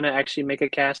 Are they going to actually make a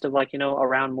cast of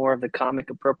around more of the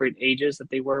comic appropriate ages that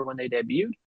they were when they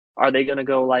debuted? Are they going to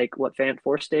go like what Fan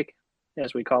Four Stick,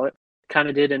 as we call it, kind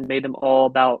of did and made them all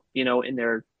about in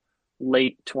their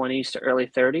late 20s to early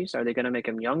 30s? Are they going to make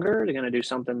them younger? Are they going to do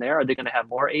something there? Are they going to have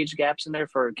more age gaps in there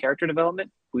for character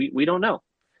development? We don't know.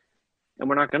 And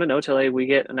we're not going to know till we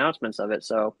get announcements of it.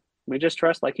 So we just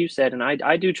trust, like you said, and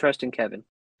I do trust in Kevin.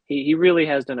 He really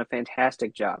has done a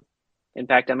fantastic job. In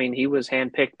fact, I mean, he was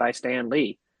handpicked by Stan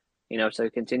Lee,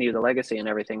 to continue the legacy and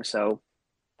everything. So,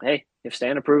 hey, if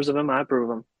Stan approves of him, I approve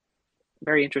of him.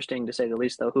 Very interesting, to say the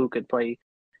least, though, who could play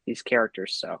these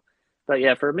characters. So, but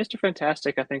yeah, for Mr.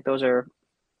 Fantastic, I think those are,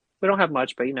 we don't have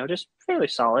much, but, just fairly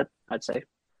solid, I'd say.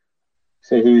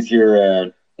 So who's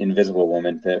your Invisible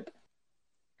Woman pick?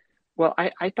 Well,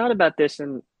 I thought about this,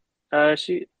 and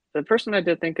the person I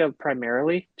did think of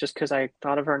primarily, just because I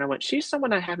thought of her and I went, she's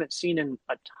someone I haven't seen in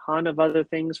a ton of other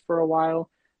things for a while.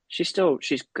 She's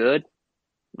good.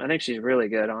 I think she's really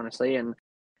good, honestly, and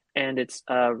it's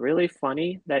really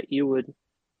funny that you would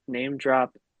name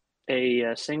drop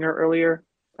a singer earlier.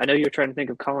 I know you were trying to think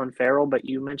of Colin Farrell, but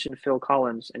you mentioned Phil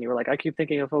Collins, and you were like, I keep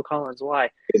thinking of Phil Collins.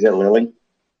 Why? Is it Lily?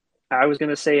 I was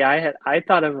gonna say I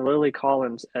thought of Lily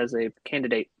Collins as a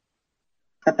candidate.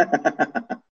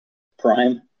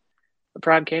 Prime? A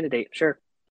prime candidate, sure.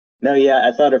 No, yeah,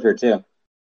 I thought of her too.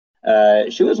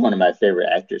 She was one of my favorite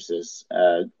actresses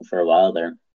for a while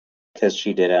there because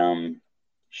she did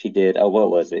oh, what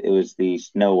was it? It was the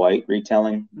Snow White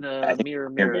retelling. I The think Mirror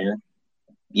Mirror Mirror. Mirror.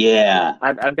 Yeah,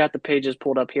 I've got the pages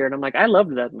pulled up here, and I'm like, I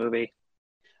loved that movie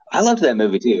I loved that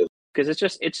movie too. because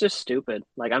it's just stupid.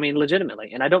 Like, I mean,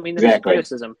 legitimately, and I don't mean that as Exactly.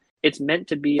 criticism. It's meant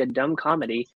to be a dumb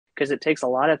comedy because it takes a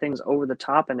lot of things over the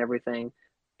top and everything,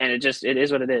 and it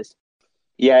is what it is.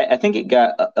 Yeah, I think it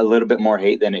got a little bit more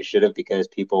hate than it should have because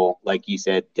people, like you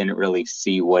said, didn't really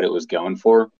see what it was going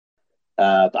for.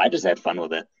 But I just had fun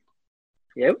with it.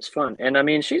 Yeah, it was fun, and I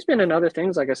mean, she's been in other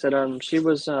things. Like I said, she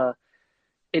was.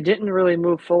 It didn't really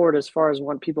move forward as far as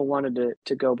what people wanted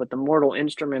to go, but the Mortal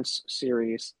Instruments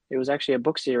series, it was actually a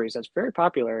book series that's very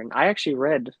popular, and I actually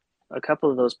read a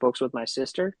couple of those books with my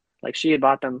sister. Like, she had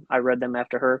bought them, I read them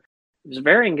after her. It was a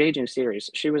very engaging series.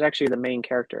 She was actually the main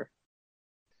character.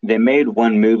 They made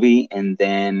one movie and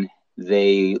then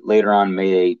they later on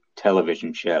made a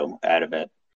television show out of it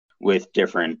with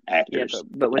different Yeah, actors.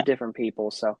 but with different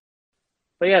people. So,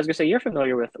 but yeah, I was gonna say you're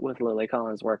familiar with Lily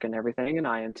Collins' work and everything, and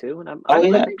I am too. And Oh I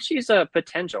yeah, think she's a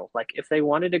potential. Like, if they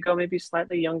wanted to go maybe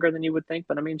slightly younger than you would think,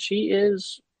 but I mean, she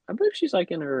is. I believe she's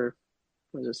like in her,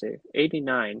 what does it say?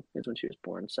 89 is when she was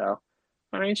born. So,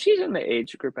 I mean, she's in the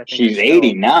age group. I think she's is still.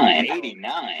 89.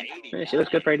 Yeah, she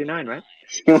looks good for 89, right?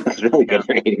 She was really good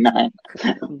for 89.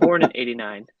 Born in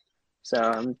 89. So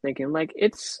I'm thinking like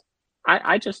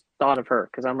I just thought of her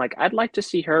because I'm like, I'd like to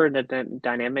see her in the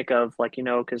dynamic of like,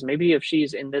 because maybe if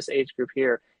she's in this age group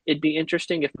here, it'd be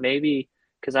interesting if maybe,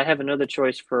 because I have another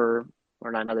choice for,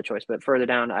 or not another choice, but further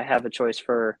down, I have a choice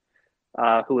for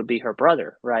who would be her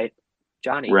brother, right?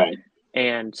 Johnny, Right.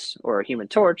 or Human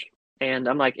Torch. And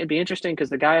I'm like, it'd be interesting because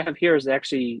the guy I have here is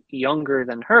actually younger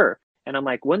than her. And I'm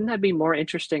like, wouldn't that be more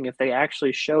interesting if they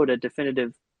actually showed a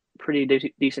definitive,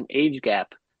 pretty decent age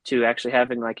gap to actually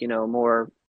having like,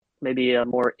 more, maybe a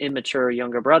more immature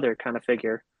younger brother kind of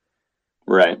figure.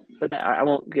 Right. But I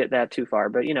won't get that too far.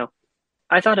 But,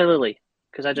 I thought of Lily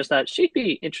because I just thought she'd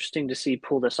be interesting to see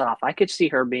pull this off. I could see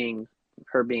her being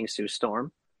Sue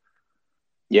Storm.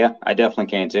 Yeah, I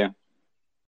definitely can too.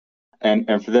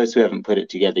 And for those who haven't put it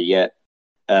together yet,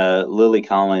 Lily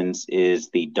Collins is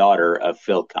the daughter of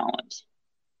Phil Collins.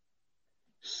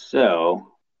 So,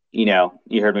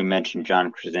 you heard me mention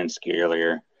John Krasinski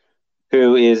earlier.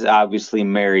 who is obviously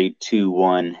married to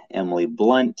one Emily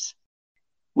Blunt,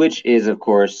 which is, of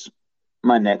course,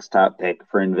 my next top pick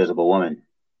for Invisible Woman.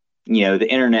 You know,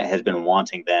 the internet has been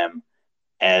wanting them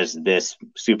as this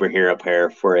superhero pair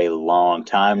for a long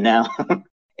time now.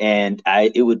 And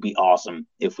it would be awesome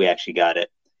if we actually got it.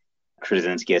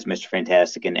 Krasinski as Mr.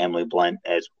 Fantastic and Emily Blunt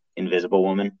as Invisible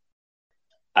Woman.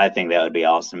 I think that would be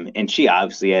awesome. And she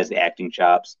obviously has the acting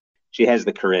chops. She has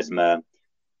the charisma.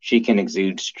 She can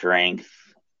exude strength.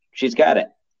 She's got it.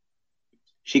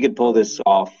 She could pull this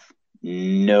off,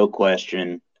 no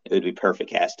question. It would be perfect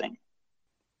casting.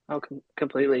 Oh,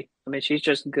 completely. I mean, she's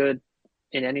just good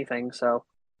in anything. So,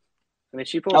 I mean,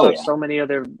 she pulls off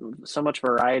so much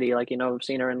variety. Like, I've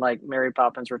seen her in like Mary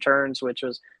Poppins Returns, which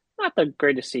was not the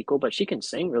greatest sequel, but she can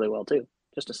sing really well too.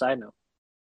 Just a side note.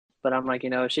 But I'm like,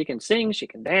 she can sing, she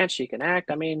can dance, she can act.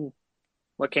 I mean,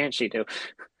 what can't she do?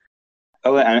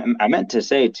 Oh, I meant to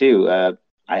say too,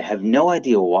 I have no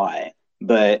idea why,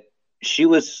 but she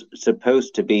was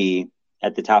supposed to be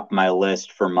at the top of my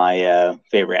list for my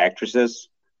favorite actresses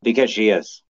because she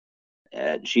is.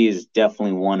 She is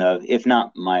definitely one of, if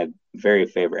not my very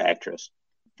favorite actress.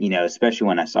 Especially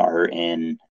when I saw her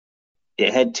in,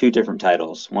 it had two different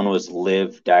titles. One was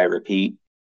Live, Die, Repeat,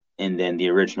 and then the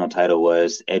original title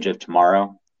was Edge of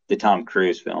Tomorrow, the Tom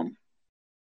Cruise film.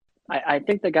 I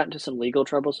think they got into some legal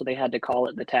trouble, so they had to call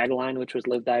it the tagline, which was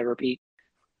Live, Die, Repeat.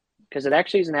 Because it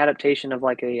actually is an adaptation of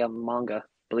like a manga,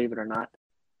 believe it or not.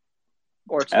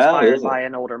 Or it's inspired by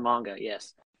an older manga,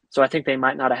 yes. So I think they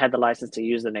might not have had the license to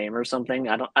use the name or something.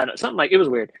 I don't something like, it was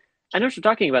weird. I know what you're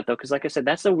talking about though, because like I said,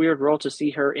 that's a weird role to see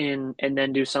her in and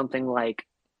then do something like,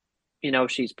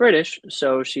 she's British,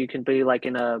 so she can be like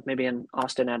in maybe an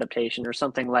Austen adaptation or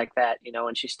something like that,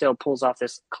 and she still pulls off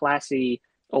this classy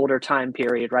older time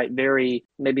period, right? Very,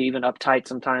 maybe even uptight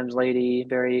sometimes lady,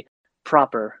 very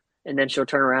proper. And then she'll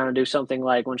turn around and do something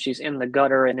like when she's in the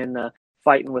gutter and in the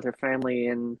fighting with her family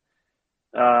and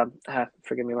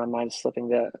forgive me, my mind's slipping,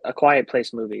 the A Quiet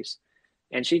Place movies.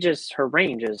 And her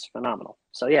range is phenomenal.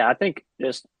 So yeah, I think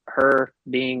just her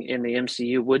being in the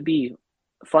MCU would be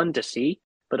fun to see,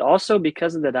 but also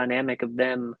because of the dynamic of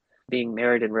them being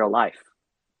married in real life.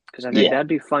 Because I think that'd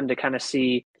be fun to kind of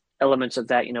see elements of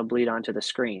that, bleed onto the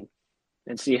screen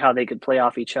and see how they could play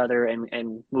off each other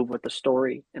and move with the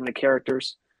story and the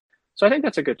characters. So I think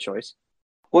that's a good choice.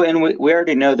 Well, and we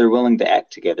already know they're willing to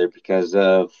act together because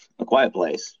of A Quiet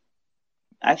Place.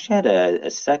 I actually had a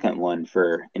second one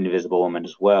for Invisible Woman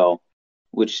as well,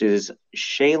 which is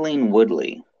Shailene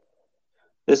Woodley.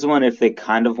 This is one if they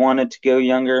kind of wanted to go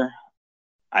younger.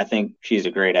 I think she's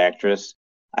a great actress.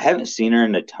 I haven't seen her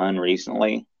in a ton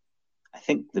recently. I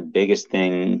think the biggest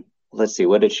thing, let's see,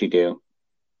 what did she do?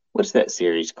 What's that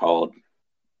series called?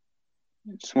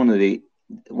 It's one of the,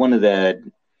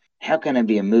 how can I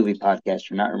be a movie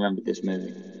podcaster and not remember this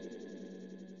movie?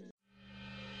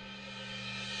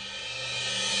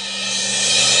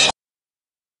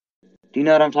 Do you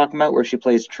know what I'm talking about? Where she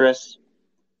plays Triss?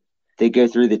 They go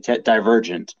through the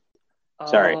Divergent.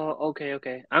 Sorry. Oh,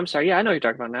 okay. I'm sorry. Yeah, I know what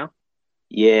you're talking about now.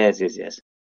 Yes.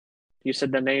 You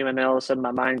said the name, and then all of a sudden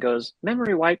my mind goes,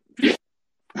 memory wipe.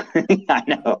 I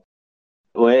know.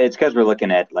 Well, it's because we're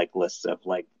looking at like lists of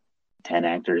like 10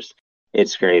 actors.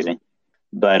 It's crazy.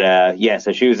 But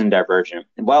so she was in Divergent.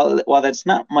 While that's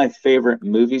not my favorite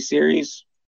movie series,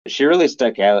 she really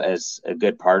stuck out as a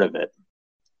good part of it,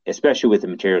 especially with the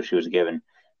material she was given.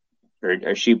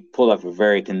 Or she pulled off a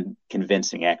very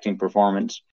convincing acting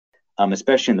performance,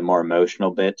 especially in the more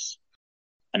emotional bits.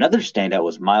 Another standout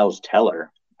was Miles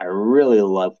Teller. I really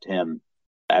loved him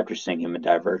after seeing him in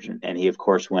Divergent, and he, of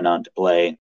course, went on to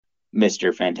play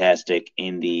Mr. Fantastic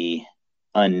in the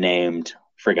unnamed,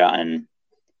 forgotten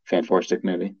Fantastic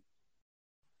movie.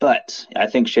 But I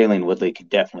think Shailene Woodley could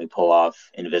definitely pull off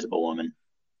Invisible Woman.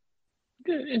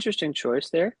 Good, interesting choice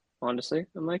there, honestly.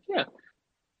 I'm like, yeah.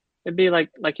 It'd be like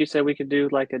you said, we could do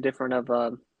like a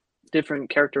different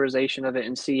characterization of it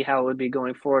and see how it would be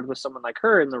going forward with someone like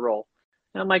her in the role.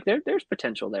 And I'm like, there's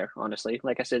potential there, honestly.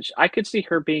 Like I said, I could see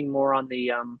her being more on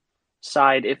the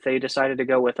side if they decided to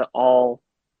go with an all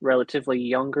relatively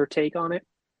younger take on it,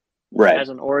 right, as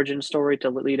an origin story to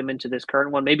lead them into this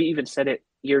current one. Maybe even set it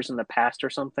years in the past or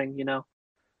something,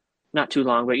 not too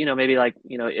long, but maybe like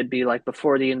it'd be like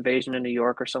before the invasion of New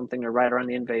York or something, or right around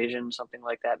the invasion, something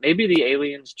like that. Maybe the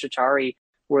aliens, Chitauri,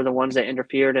 were the ones that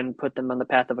interfered and put them on the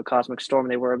path of a cosmic storm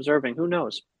they were observing. Who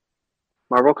knows?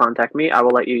 Marvel, contact me. I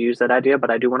will let you use that idea,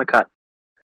 but I do want to cut.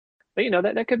 But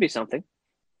that could be something.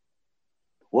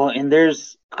 Well, and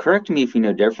correct me if you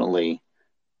know differently,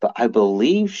 but I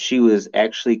believe she was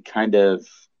actually kind of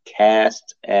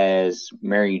cast as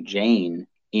Mary Jane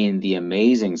in the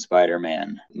Amazing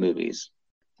Spider-Man movies.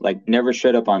 Like, never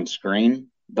showed up on screen,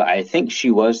 but I think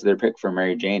she was their pick for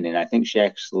Mary Jane, and I think she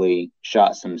actually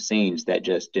shot some scenes that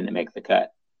just didn't make the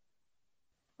cut.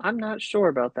 I'm not sure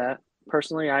about that.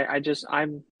 Personally,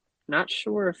 I'm not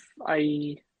sure if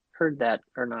I heard that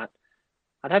or not.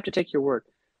 I'd have to take your word.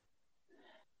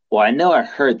 Well, I know I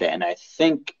heard that, and I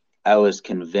think I was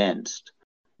convinced.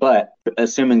 But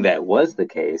assuming that was the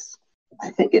case,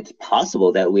 I think it's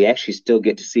possible that we actually still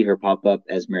get to see her pop up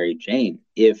as Mary Jane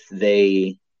if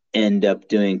they end up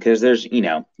doing, because there's,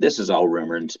 this is all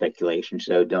rumor and speculation,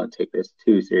 so don't take this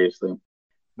too seriously.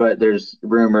 But there's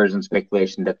rumors and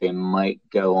speculation that they might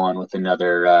go on with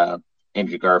another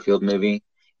Andrew Garfield movie.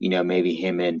 Maybe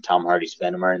him and Tom Hardy's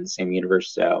Venom are in the same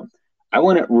universe. So I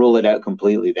wouldn't rule it out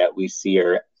completely that we see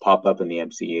her pop up in the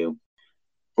MCU,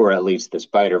 or at least the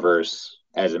Spider-Verse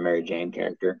as a Mary Jane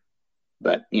character.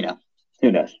 But,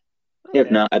 who knows? If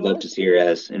Okay, not, I'd well, love to see her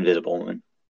as Invisible Woman.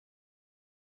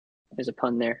 there's a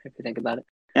pun there if you think about it.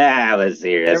 Let's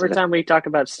see her as Every time we talk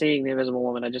about seeing the Invisible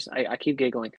Woman, I keep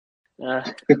giggling.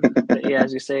 But yeah,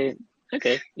 as you say,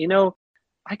 okay.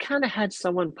 I kind of had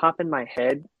someone pop in my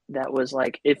head that was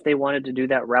like, if they wanted to do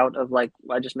that route of like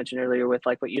I just mentioned earlier with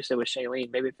like what you said with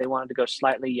Shailene, maybe if they wanted to go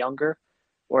slightly younger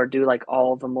or do like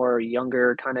all the more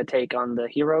younger kind of take on the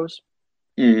heroes.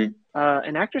 Mm-hmm.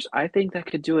 An actress I think that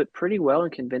could do it pretty well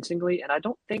and convincingly, and I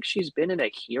don't think she's been in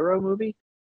a hero movie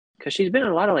because she's been in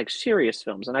a lot of like serious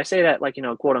films, and I say that like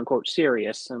quote unquote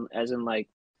serious, as in like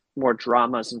more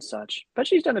dramas and such. But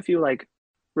she's done a few like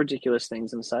ridiculous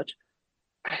things and such.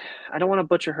 I don't want to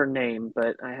butcher her name,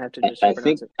 but I have to just I pronounce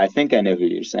think it. I think I know who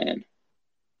you're saying.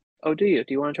 Oh, do you?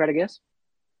 Do you want to try to guess?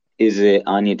 Is it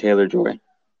Anya Taylor-Joy?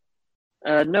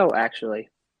 No, actually.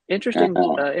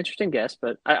 Uh-uh. Interesting guess,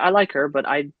 but I like her, but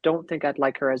I don't think I'd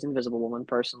like her as Invisible Woman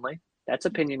personally. That's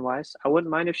opinion wise. I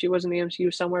wouldn't mind if she was in the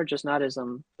MCU somewhere, just not as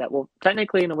that well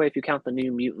technically in a way if you count the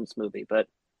New Mutants movie, but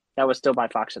that was still by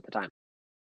Fox at the time.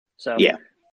 So Yeah.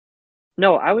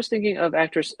 no, I was thinking of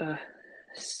actress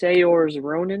Sayors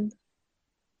Ronan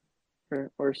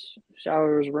or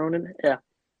Showers Ronan. Yeah,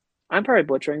 I'm probably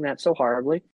butchering that so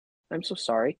horribly. I'm so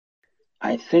sorry.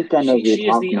 I think I know who She you're she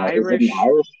is talking the about. Is it an Irish.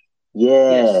 Irish?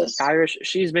 Yes, Yes. Irish.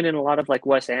 She's been in a lot of like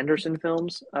Wes Anderson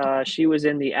films. She was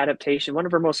in the adaptation. One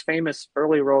of her most famous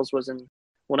early roles was in,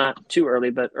 well, not too early,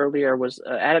 but earlier was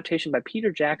adaptation by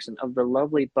Peter Jackson of The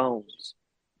Lovely Bones.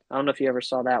 I don't know if you ever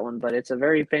saw that one, but it's a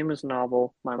very famous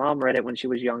novel. My mom read it when she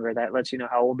was younger. That lets you know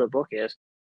how old the book is.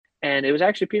 And it was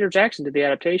actually Peter Jackson did the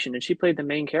adaptation, and she played the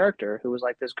main character, who was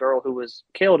like this girl who was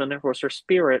killed, and it was her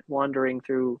spirit wandering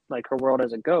through like her world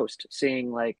as a ghost, seeing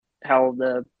like how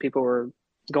the people were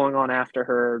going on after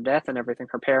her death and everything,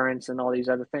 her parents and all these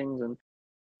other things.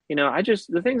 And I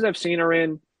just the things I've seen her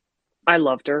in, I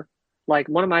loved her. Like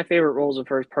one of my favorite roles of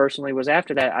hers personally was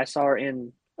after that I saw her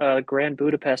in Grand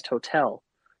Budapest Hotel,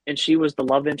 and she was the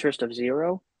love interest of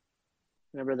Zero.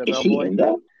 Remember the Is she bellboy? in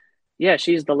that? Yeah,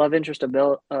 she's the love interest of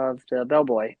the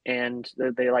bellboy, and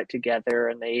they like together,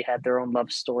 and they had their own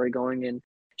love story going. And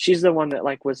she's the one that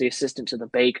like was the assistant to the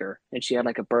baker, and she had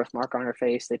like a birthmark on her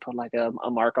face. They put like a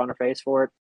mark on her face for it.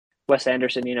 Wes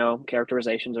Anderson,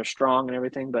 characterizations are strong and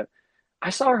everything, but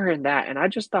I saw her in that, and I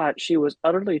just thought she was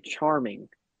utterly charming,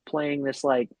 playing this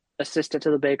like assistant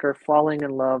to the baker, falling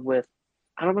in love with.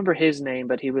 I don't remember his name,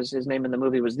 but his name in the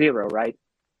movie was Zero, right?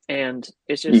 And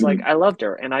it's just like Mm-hmm. I loved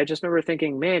her, and I just remember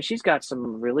thinking, man, she's got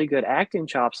some really good acting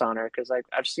chops on her because like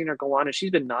I've seen her go on, and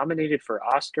she's been nominated for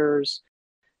Oscars,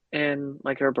 and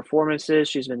like her performances,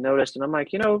 she's been noticed, and I'm like,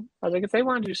 I was like, if they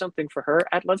want to do something for her,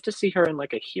 I'd love to see her in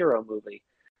like a hero movie,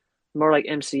 more like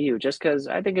MCU, just because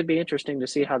I think it'd be interesting to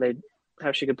see how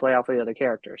she could play off of the other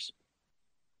characters.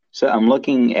 So I'm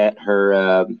looking at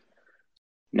her.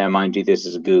 Now, mind you, this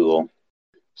is Google,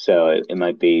 so it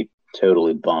might be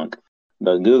totally bunk.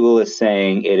 But Google is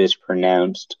saying it is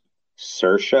pronounced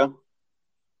Saoirse.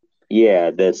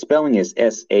 Yeah, the spelling is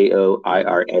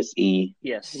Saoirse,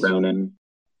 Yes. Ronan.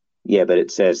 Yeah, but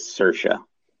it says Saoirse.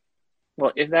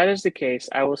 Well, if that is the case,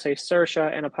 I will say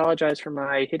Saoirse and apologize for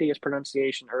my hideous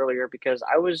pronunciation earlier because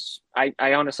I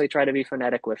honestly try to be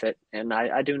phonetic with it, and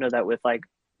I do know that with like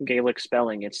Gaelic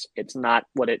spelling, it's not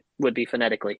what it would be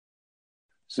phonetically.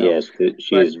 So, Yes,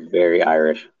 she but is very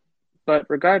Irish. but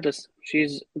regardless,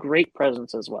 she's great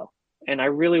presence as well, and I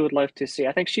really would love to see.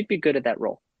 I think she'd be good at that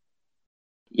role.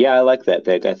 Yeah, I like that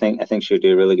pick. I think she would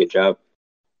do a really good job.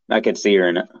 I could see her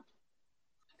in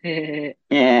it.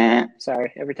 Yeah.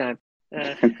 Sorry, every time.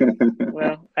 Uh,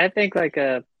 well, I think like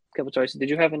a couple choices. Did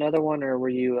you have another one, or were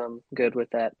you good with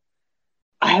that?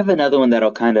 I have another one that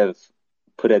I'll kind of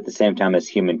put at the same time as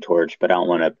Human Torch, but I don't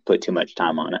want to put too much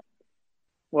time on it.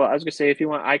 Well, I was gonna say if you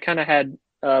want, I kind of had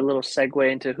a little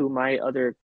segue into who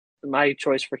my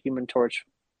choice for Human Torch.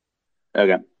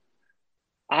 Okay.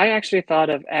 I actually thought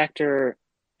of actor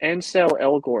Ansel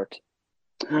Elgort.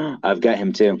 I've got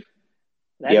him too.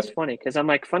 That's Yep. funny because I'm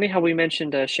like, funny how we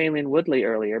mentioned Shailene Woodley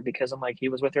earlier because I'm like, he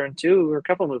was with her in two or a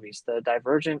couple movies, the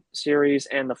Divergent series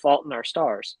and The Fault in Our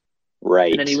Stars. And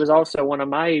then Right. he was also one of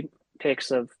my picks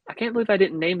of, I can't believe I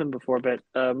didn't name him before, but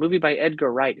a movie by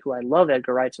Edgar Wright, who I love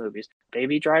Edgar Wright's movies.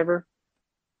 Baby Driver,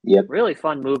 Yep. really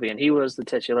fun movie. And he was the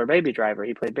titular Baby Driver.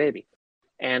 He played Baby.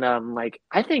 And like,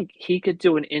 I think he could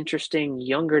do an interesting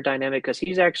younger dynamic because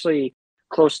he's actually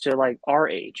close to like our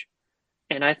age.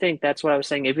 And I think that's what I was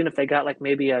saying. Even if they got like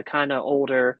maybe a kind of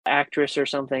older actress or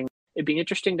something, it'd be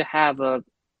interesting to have a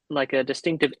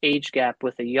distinctive age gap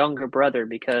with a younger brother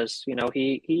because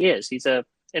he's a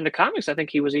in the comics. I think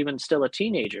he was even still a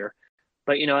teenager,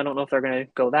 but I don't know if they're going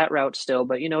to go that route still.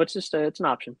 But it's just it's an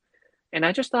option. And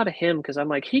I just thought of him because I'm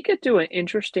like he could do an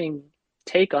interesting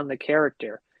take on the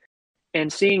character,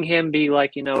 and seeing him be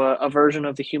like a version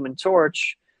of the Human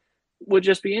Torch would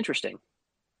just be interesting.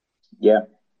 Yeah.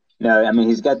 No, I mean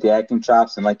he's got the acting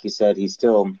chops, and like you said, he's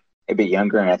still a bit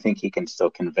younger, and I think he can still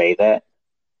convey that.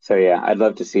 So yeah, I'd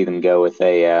love to see them go with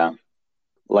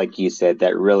like you said,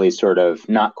 that really sort of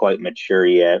not quite mature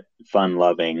yet,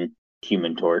 fun-loving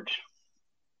Human Torch.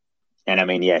 And I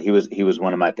mean, yeah, he was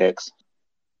one of my picks.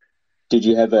 Did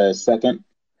you have a second?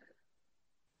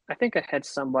 I think I had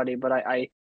somebody, but I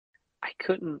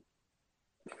couldn't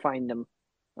find them.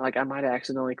 Like I might have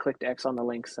accidentally clicked X on the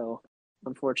link, so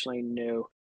unfortunately, no.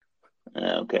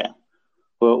 Okay.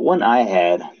 Well, one I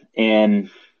had, and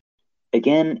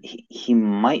again, he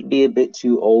might be a bit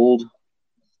too old,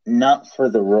 not for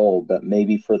the role, but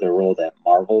maybe for the role that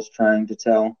Marvel's trying to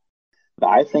tell. But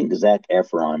I think Zac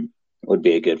Efron would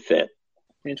be a good fit.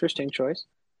 Interesting choice.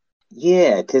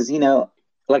 Yeah, because,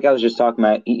 like I was just talking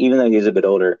about, even though he's a bit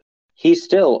older, he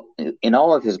still, in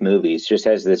all of his movies, just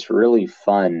has this really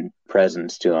fun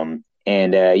presence to him.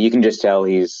 And you can just tell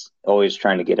he's always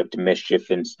trying to get up to mischief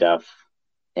and stuff.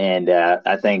 And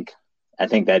I think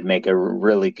that'd make a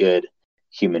really good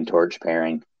Human Torch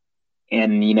pairing.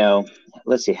 And,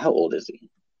 let's see, how old is he?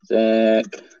 Zac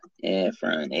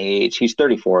Efron, age, he's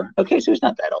 34. Okay, so he's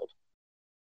not that old.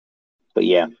 But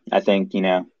yeah, I think,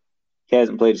 he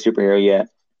hasn't played a superhero yet.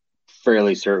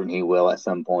 Fairly certain he will at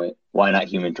some point. Why not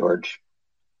Human Torch?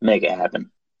 Make it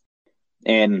happen.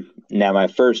 And now my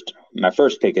first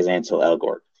pick is Ansel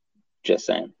Elgort. Just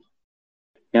saying.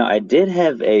 Now I did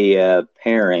have a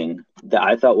pairing that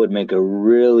I thought would make a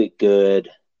really good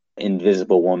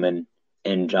Invisible Woman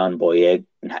in John Boyega,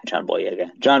 not John Boyega,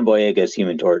 John Boyega's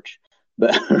Human Torch.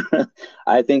 But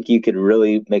I think you could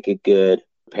really make a good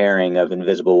pairing of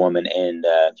Invisible Woman and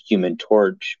Human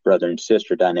Torch brother and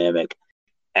sister dynamic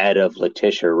out of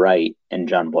Letitia Wright and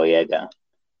John Boyega.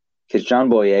 Because John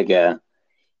Boyega,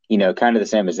 kind of the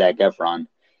same as Zac Efron,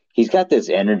 he's got this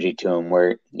energy to him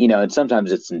where, and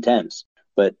sometimes it's intense,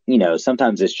 but,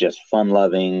 sometimes it's just fun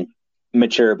loving,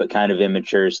 mature, but kind of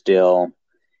immature still.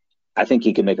 I think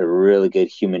he could make a really good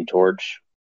Human Torch.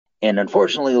 And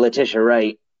unfortunately, Letitia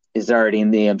Wright is already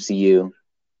in the MCU,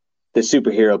 the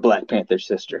superhero Black Panther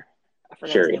sister, I forgot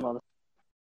his Shuri. name on the.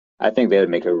 I think they would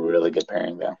make a really good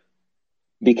pairing, though.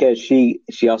 Because she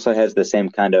also has the same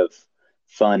kind of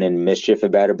fun and mischief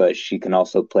about her, but she can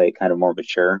also play kind of more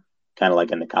mature, kind of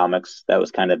like in the comics. That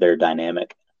was kind of their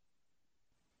dynamic.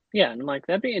 Yeah, and like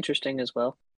that'd be interesting as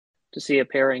well to see a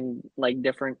pairing like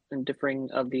different and differing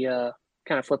of the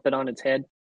kind of flip it on its head.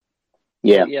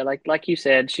 Yeah, But yeah, like you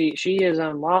said, she is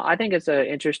well, I think it's an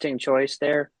interesting choice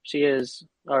there. She is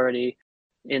already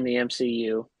in the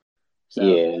MCU. So,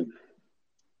 yeah.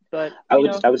 but I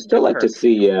would still never like to hurts.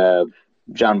 see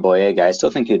John Boyega. I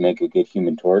still think he'd make a good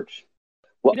Human Torch. He'd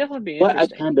What definitely be what I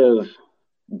interesting. kind of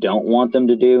don't want them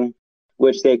to do,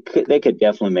 which they could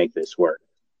definitely make this work.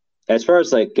 As far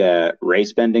as like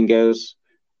race bending goes,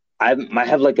 I might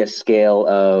have like a scale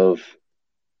of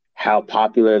how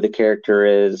popular the character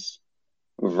is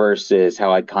versus how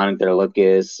iconic their look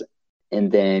is.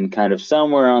 And then kind of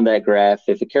somewhere on that graph,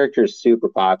 if a character is super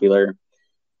popular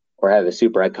or have a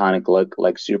super iconic look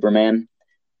like Superman,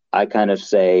 I kind of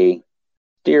say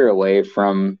steer away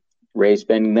from race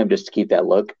bending them just to keep that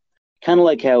look. Kind of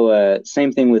like how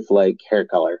same thing with like hair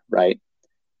color, right?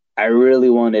 I really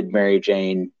wanted Mary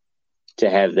Jane to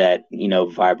have that,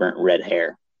 vibrant red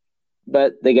hair.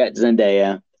 But they got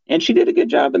Zendaya and she did a good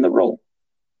job in the role.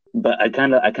 But I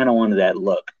kind of wanted that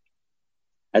look.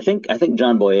 I think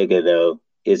John Boyega though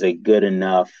is a good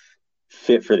enough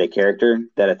fit for the character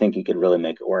that I think he could really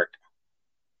make it work.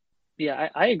 Yeah,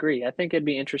 I agree. I think it'd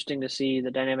be interesting to see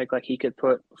the dynamic like he could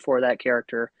put for that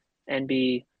character and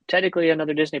be technically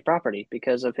another Disney property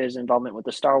because of his involvement with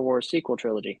the Star Wars sequel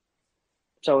trilogy.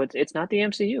 So it's not the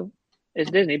MCU.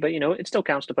 It's Disney, but it still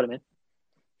counts to put him in.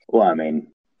 Well, I mean,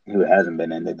 who hasn't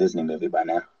been in the Disney movie by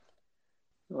now?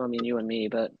 Well, I mean, you and me,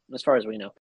 but as far as we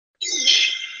know,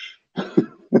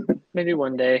 maybe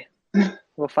one day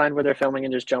we'll find where they're filming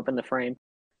and just jump in the frame,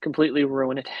 completely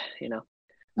ruin it.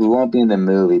 We won't be in the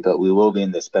movie, but we will be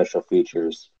in the special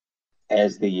features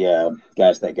as the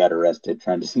guys that got arrested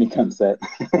trying to sneak on set.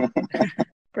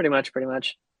 Pretty much, pretty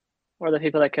much. Or the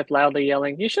people that kept loudly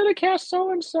yelling, "You should have cast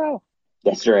so and so."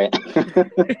 That's right.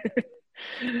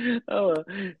 Oh,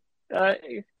 uh,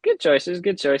 good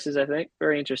choices. I think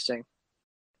very interesting.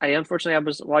 Unfortunately, I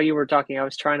was while you were talking, I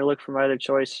was trying to look for my other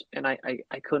choice, and I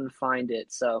couldn't find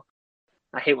it. So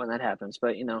I hate when that happens,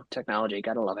 but technology,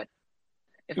 gotta love it.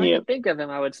 If I Yeah. could think of him,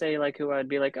 I would say like who I'd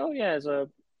be like, oh yeah, as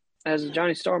a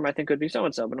Johnny Storm, I think would be so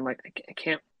and so. But I'm like, I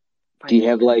can't Do find you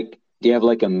it. have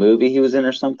like a movie he was in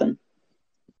or something?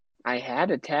 I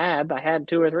had a tab. I had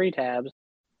two or three tabs.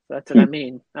 That's what I Hmm.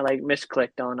 mean. I like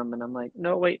misclicked on them, and I'm like,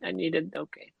 no, wait, I needed.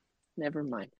 Okay, never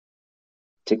mind.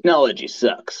 Technology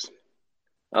sucks.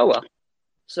 Oh well. All right.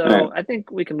 So I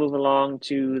think we can move along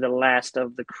to the last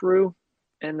of the crew,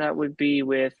 and that would be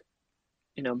with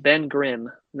Ben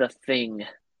Grimm, the Thing.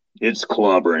 It's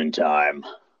clobbering time.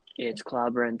 It's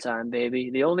clobbering time, baby.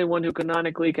 The only one who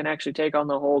canonically can actually take on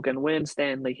the Hulk and win.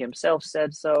 Stanley himself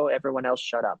said so. Everyone else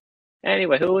shut up.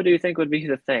 Anyway, who do you think would be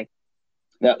the Thing?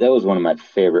 That was one of my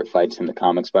favorite fights in the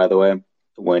comics, by the way,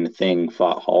 when Thing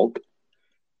fought Hulk.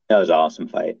 That was an awesome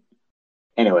fight.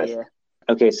 Anyways, Yeah.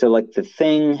 okay, so like the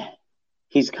Thing,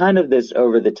 he's kind of this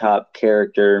over the top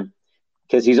character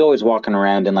because he's always walking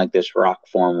around in like this rock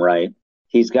form, right?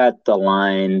 He's got the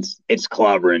lines, it's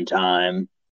clobbering time,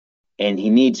 and he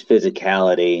needs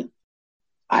physicality.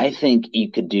 I think you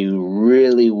could do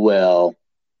really well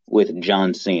with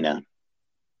John Cena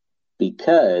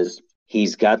because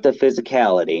he's got the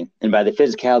physicality. And by the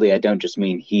physicality, I don't just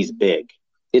mean he's big.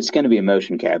 It's going to be a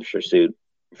motion capture suit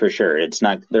for sure. It's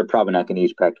not, they're probably not going to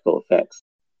use practical effects.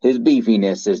 His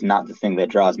beefiness is not the thing that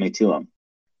draws me to him.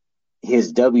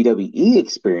 His WWE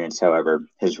experience, however,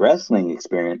 his wrestling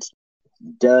experience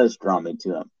does draw me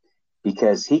to him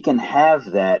because he can have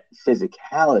that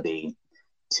physicality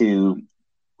to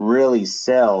really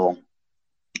sell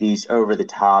these over the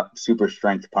top super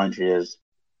strength punches,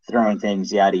 throwing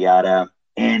things, yada yada.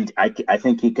 And I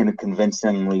think he can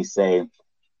convincingly say,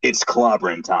 it's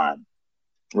clobbering time,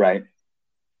 right?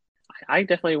 I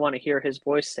definitely want to hear his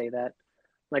voice say that.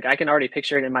 Like, I can already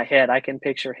picture it in my head. I can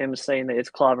picture him saying that it's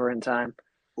clobbering time.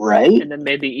 Right? And then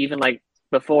maybe even like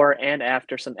before and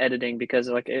after some editing because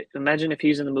like imagine if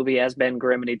he's in the movie as Ben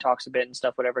Grimm and he talks a bit and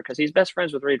stuff whatever because he's best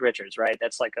friends with Reed Richards, right?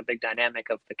 That's like a big dynamic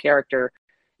of the character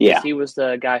is Yeah. he was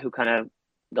the guy who kind of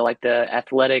the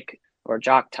athletic or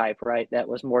jock type, right? That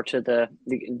was more to the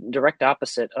direct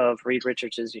opposite of Reed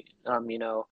Richards's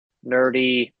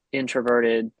nerdy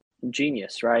introverted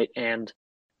genius, right? And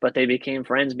but they became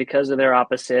friends because of their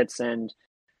opposites and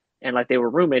like they were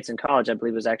roommates in college. I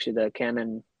believe was actually the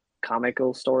canon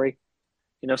comical story.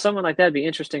 Someone like that'd be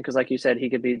interesting because, like you said, he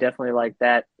could be definitely like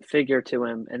that figure to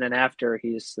him. And then after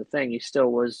he's the Thing, he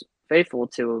still was faithful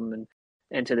to him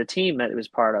and to the team that he was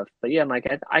part of. But yeah, Mike,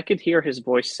 I could hear his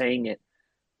voice saying it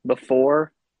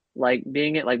before, like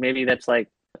being it. Like maybe that's like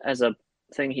as a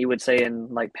thing he would say in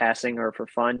like passing or for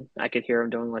fun. I could hear him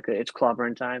doing like it's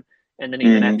clobbering time. And then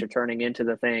even Mm-hmm. after turning into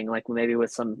the Thing, like maybe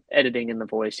with some editing in the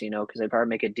voice, because they'd probably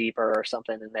make it deeper or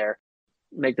something in there,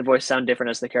 make the voice sound different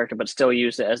as the character, but still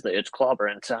use it as the it's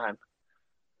clobbering time.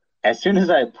 As soon as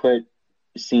I put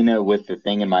Cena with the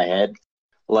Thing in my head,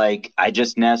 like I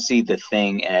just now see the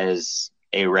Thing as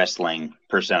a wrestling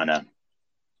persona.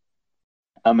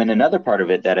 And another part of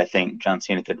it that I think John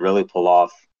Cena could really pull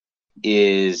off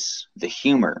is the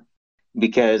humor,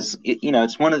 because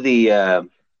it's one of the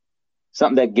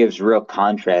something that gives real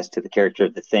contrast to the character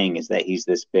of the Thing is that he's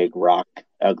this big rock,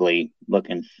 ugly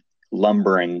looking,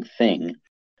 lumbering thing,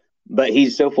 but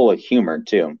he's so full of humor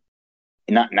too.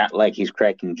 Not like he's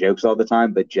cracking jokes all the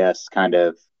time, but just kind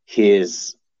of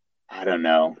his, I don't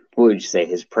know, what would you say,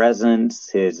 his presence,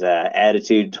 his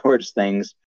attitude towards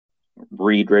things.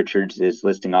 Reed Richards is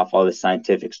listing off all the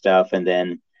scientific stuff, and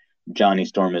then Johnny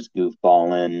Storm is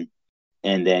goofballing,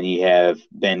 and then you have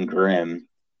Ben Grimm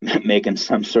making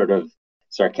some sort of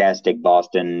sarcastic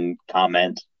Boston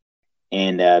comment.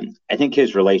 And I think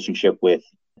his relationship with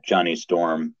Johnny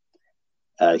Storm,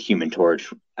 Human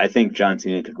Torch, I think John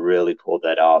Cena could really pull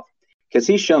that off because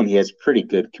he's shown he has pretty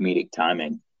good comedic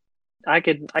timing. I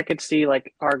could see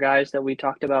like our guys that we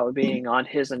talked about being on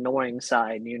his annoying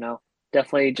side,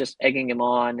 definitely just egging him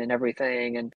on and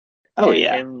everything, and Oh and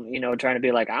yeah. him, trying to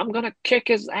be like, I'm gonna kick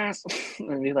his ass,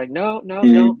 and be like, no, no,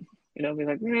 don't, Mhm. be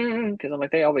like, because I'm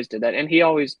like, they always did that, and he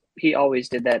always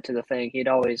did that to the thing. He'd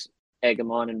always egg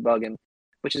him on and bug him,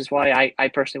 which is why I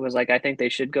personally was like, I think they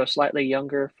should go slightly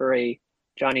younger for a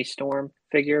Johnny Storm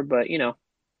figure, but you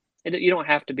don't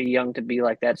have to be young to be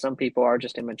like that. Some people are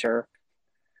just immature.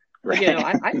 But Right.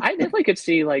 I definitely could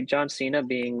see like John Cena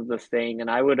being the thing, and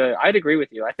I'd agree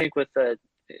with you. I think with the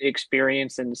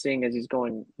experience and seeing as he's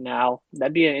going now,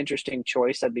 that'd be an interesting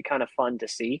choice. That'd be kind of fun to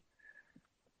see.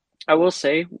 I will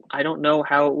say I don't know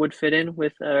how it would fit in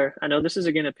with. I know this is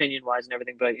again opinion wise and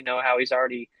everything, but you know how he's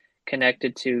already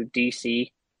connected to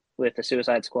DC with the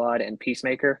Suicide Squad and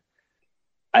Peacemaker.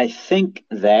 I think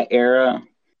that era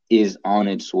is on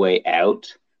its way out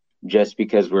just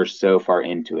because we're so far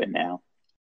into it now.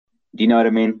 Do you know what I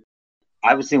mean?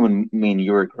 Obviously, when me and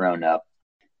you were growing up,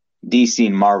 DC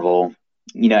and Marvel,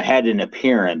 had an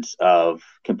appearance of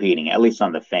competing, at least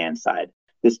on the fan side.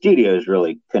 The studios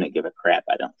really couldn't give a crap,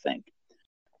 I don't think.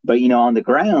 But, on the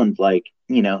ground, like,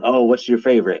 oh, what's your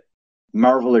favorite?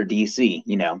 Marvel or DC,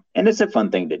 and it's a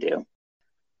fun thing to do.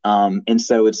 And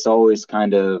so it's always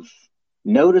kind of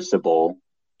noticeable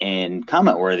and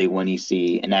comment worthy when you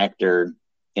see an actor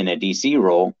in a DC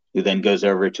role who then goes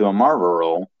over to a Marvel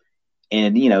role.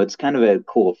 And, it's kind of a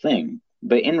cool thing.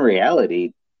 But in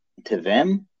reality, to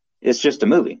them, it's just a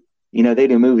movie. They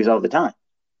do movies all the time.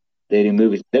 They do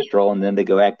movies in this role and then they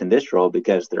go act in this role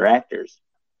because they're actors.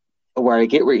 Where I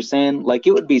get what you're saying, like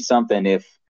it would be something if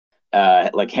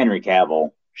like Henry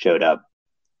Cavill showed up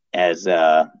as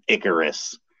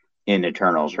Icarus in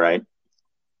Eternals, right?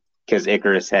 Because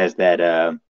Icarus has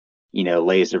that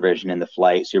laser vision in the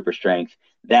flight, super strength.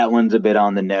 That one's a bit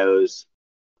on the nose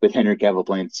with Henry Cavill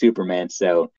playing Superman.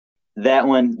 So that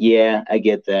one, yeah, I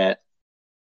get that.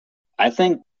 I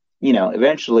think,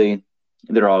 eventually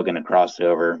they're all going to cross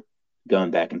over,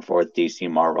 going back and forth, DC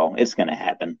Marvel. It's going to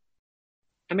happen.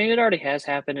 I mean, it already has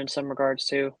happened in some regards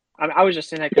too. I was just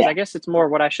saying that because Yeah. I guess it's more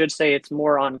what I should say. It's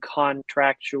more on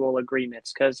contractual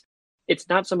agreements because it's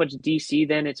not so much DC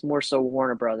then; it's more so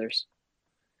Warner Brothers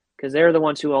because they're the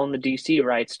ones who own the DC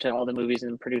rights to all the movies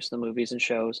and produce the movies and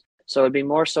shows. So it'd be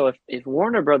more so if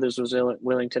Warner Brothers was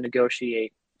willing to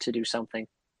negotiate to do something.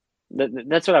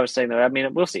 That's what I was saying though. I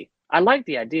mean, we'll see. I like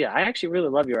the idea. I actually really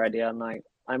love your idea.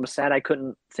 I'm sad I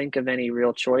couldn't think of any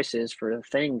real choices for the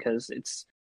thing because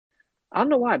I don't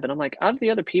know why, but I'm like, out of the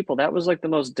other people, that was like the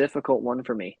most difficult one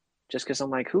for me. Just because I'm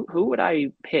like, who would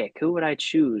I pick? Who would I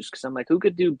choose? Because I'm like, who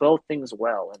could do both things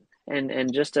well?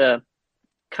 And just a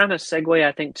kind of segue,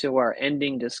 I think, to our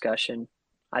ending discussion,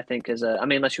 I think is I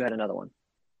mean, unless you had another one.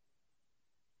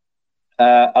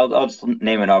 I'll just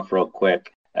name it off real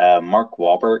quick. Mark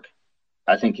Wahlberg.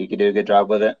 I think he could do a good job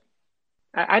with it.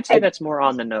 I'd say I, that's more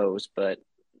on the nose, but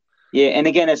yeah, and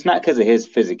again, it's not because of his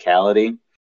physicality,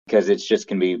 because it's just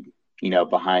gonna be,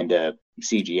 behind a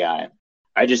CGI.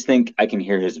 I just think I can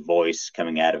hear his voice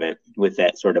coming out of it with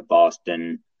that sort of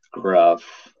Boston gruff,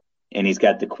 and he's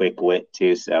got the quick wit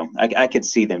too. So I could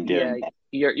see them yeah, doing that.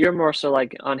 you're more so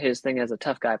like on his thing as a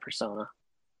tough guy persona.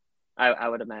 I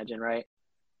would imagine, right?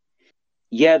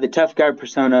 Yeah, the tough guy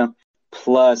persona,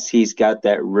 plus he's got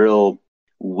that real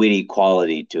witty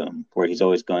quality to him, where he's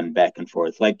always going back and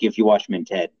forth. Like if you watch him in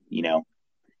Ted,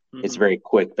 it's Hmm. very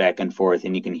quick back and forth,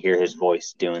 and you can hear his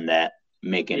voice doing that,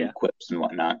 making Yeah. quips and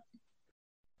whatnot.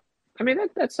 I mean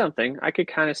that's something I could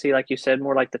kind of see, like you said,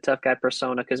 more like the tough guy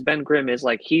persona because Ben Grimm is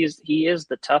like he is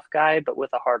the tough guy but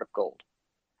with a heart of gold,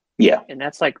 Yeah, and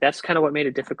that's kind of what made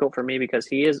it difficult for me because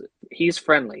he's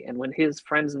friendly, and when his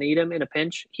friends need him in a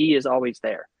pinch, he is always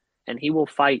there, and he will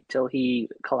fight till he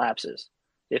collapses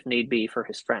if need be for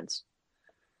his friends.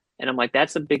 And I'm like,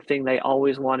 that's a big thing they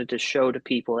always wanted to show to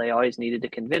people. They always needed to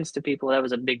convince to people. That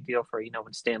was a big deal for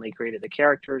when Stanley created the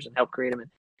characters and helped create them,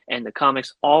 and the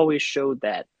comics always showed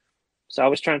that. So I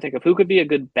was trying to think of who could be a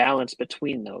good balance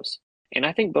between those. And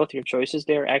I think both your choices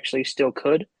there actually still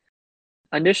could.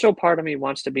 Initial part of me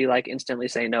wants to be like instantly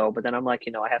say no, but then I'm like,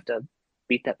 I have to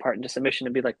beat that part into submission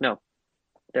and be like, no,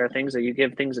 there are things that you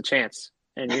give things a chance.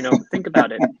 And, think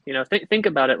about it. Think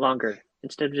about it longer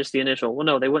instead of just the initial. Well,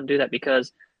 no, they wouldn't do that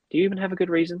because do you even have a good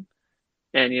reason?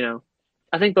 And,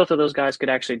 I think both of those guys could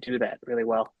actually do that really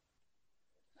well.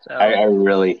 I So,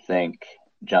 really think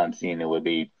John Cena would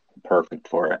be perfect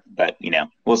for it, but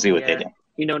we'll see what they yeah,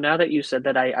 do. now that you said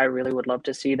that, I really would love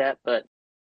to see that, but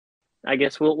I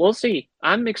guess we'll see.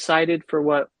 I'm excited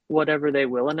for whatever they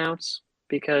will announce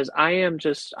because I am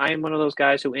one of those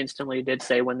guys who instantly did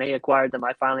say when they acquired them,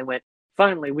 I finally went,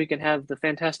 Finally, we can have the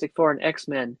Fantastic Four and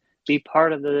X-Men be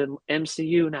part of the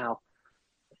MCU now.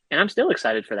 And I'm still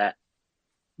excited for that.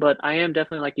 But I am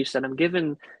definitely, like you said, I'm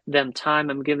giving them time.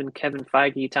 I'm giving Kevin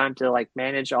Feige time to like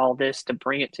manage all this, to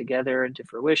bring it together into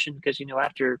fruition. Because,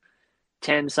 after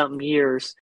 10 something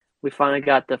years, we finally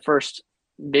got the first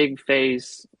big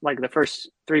phase, like the first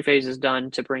 3 phases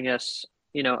done to bring us,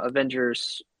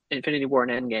 Avengers, Infinity War,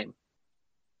 and Endgame.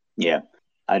 Yeah.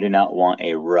 I do not want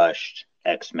a rushed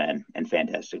X-Men and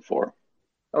Fantastic Four.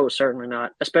 Oh, certainly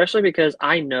not. Especially because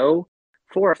I know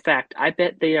for a fact, I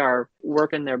bet they are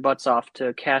working their butts off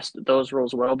to cast those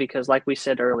roles well because, like we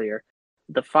said earlier,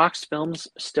 the Fox films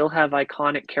still have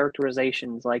iconic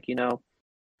characterizations. Like,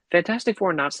 Fantastic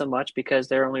Four, not so much because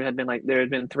there had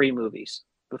been 3 movies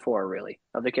before, really,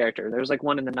 of the character. There was like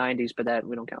one in the 90s, but that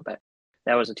we don't count that.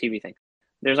 That was a TV thing.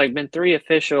 There's like been 3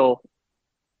 official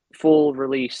full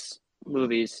release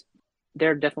movies.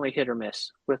 They're definitely hit or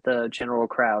miss with the general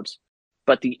crowds.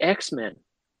 But the X-Men,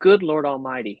 good Lord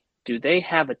Almighty, do they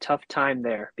have a tough time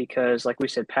there? Because, like we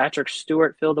said, Patrick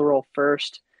Stewart filled the role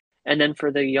first. And then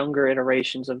for the younger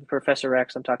iterations of Professor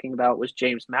X, I'm talking about was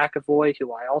James McAvoy,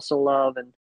 who I also love,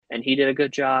 and he did a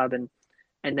good job. And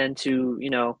then to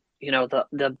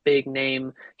the big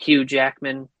name Hugh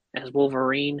Jackman as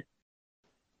Wolverine,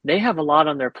 they have a lot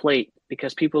on their plate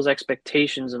because people's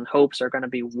expectations and hopes are going to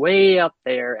be way up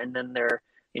there, and then their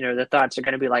thoughts are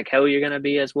going to be like, how are you going to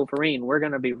be as Wolverine? We're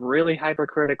going to be really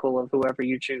hypercritical of whoever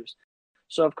you choose.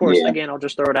 So, of course, Yeah. again, I'll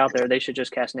just throw it out there. They should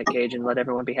just cast Nick Cage and let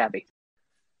everyone be happy.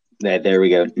 There we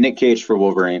go. Nick Cage for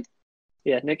Wolverine.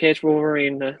 Yeah, Nick Cage for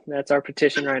Wolverine. That's our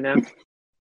petition right now.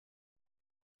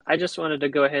 I just wanted to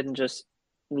go ahead and just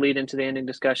lead into the ending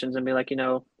discussions and be like,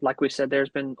 like we said, there's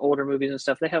been older movies and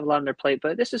stuff. They have a lot on their plate,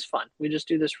 but this is fun. We just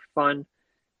do this for fun.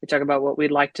 We talk about what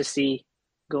we'd like to see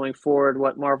going forward,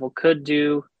 what Marvel could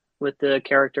do with the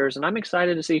characters, and I'm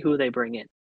excited to see who they bring in.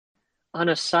 On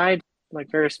a side, like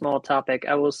very small topic,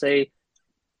 I will say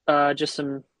just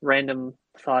some random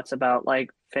thoughts about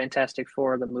like Fantastic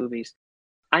Four, the movies.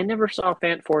 I never saw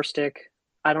Fant Four Stick.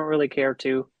 I don't really care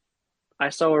to. I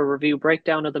saw a review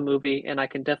breakdown of the movie, and I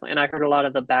heard a lot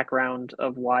of the background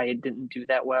of why it didn't do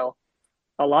that well.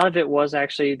 A lot of it was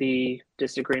actually the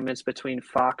disagreements between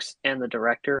Fox and the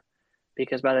director,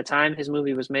 because by the time his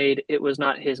movie was made, it was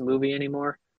not his movie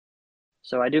anymore.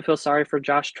 So I do feel sorry for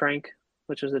Josh Trank,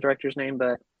 which was the director's name,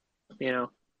 but Yeah.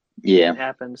 it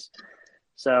happens.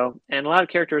 So, and a lot of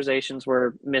characterizations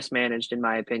were mismanaged, in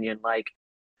my opinion.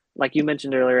 Like you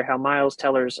mentioned earlier, how Miles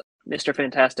Teller's Mr.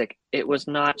 Fantastic, it was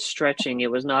not stretching. It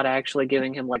was not actually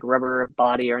giving him like rubber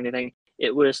body or anything.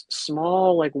 It was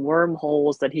small like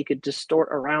wormholes that he could distort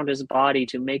around his body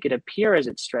to make it appear as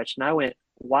it stretched. And I went,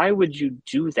 why would you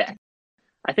do that?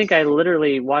 I think I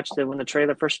literally watched it when the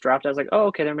trailer first dropped. I was like, oh,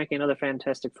 okay, they're making another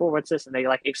Fantastic Four. What's this? And they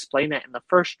like explain that in the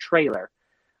first trailer.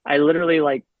 I literally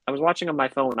I was watching on my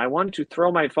phone. I wanted to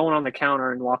throw my phone on the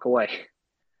counter and walk away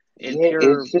in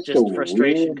pure It's just a just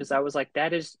frustration weird. because I was like,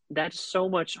 that's so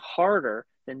much harder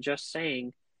than just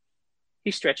saying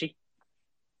he's stretchy.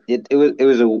 It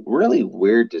was a really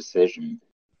weird decision.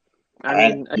 I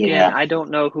mean, again, Yeah. I don't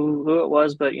know who it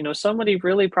was, but somebody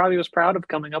really probably was proud of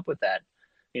coming up with that.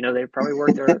 They probably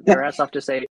worked their ass off to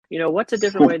say, what's a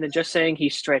different way than just saying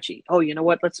he's stretchy? Oh, you know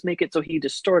what? Let's make it so he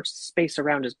distorts space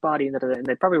around his body, and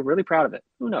they're probably really proud of it.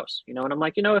 Who knows? And I'm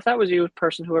like, if that was you,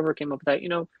 person, whoever came up with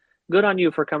that, good on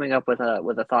you for coming up with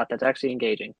a thought that's actually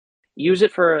engaging. Use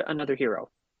it for another hero,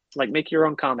 like make your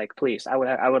own comic, please. I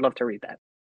would love to read that.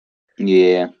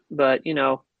 Yeah. But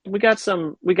we got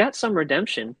some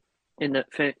redemption in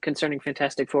the concerning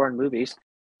Fantastic Four in movies.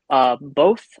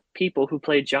 Both people who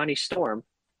played Johnny Storm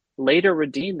later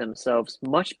redeemed themselves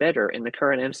much better in the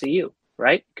current MCU,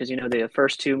 right? Because the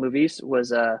first 2 movies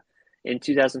was in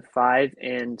 2005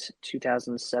 and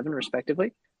 2007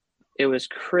 respectively. It was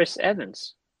Chris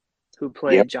Evans who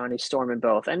played Yep. Johnny Storm in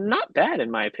both, and not bad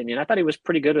in my opinion. I thought he was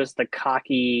pretty good as the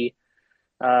cocky,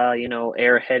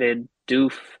 airheaded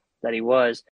doof that he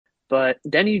was. But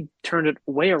then he turned it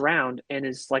way around and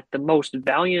is like the most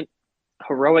valiant,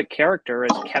 heroic character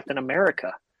as Captain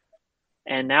America.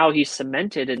 And now he's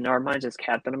cemented in our minds as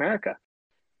Captain America.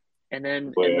 And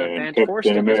then in the When Fan Four Captain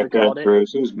Stick, as we America called it,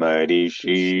 throws his mighty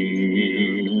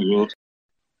shield.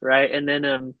 right? And then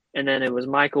it was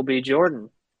Michael B. Jordan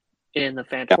in the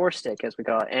Fan Four Stick, as we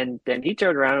call it. And then he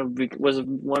turned around and was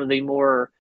one of the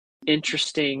more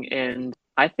interesting and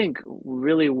I think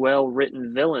really well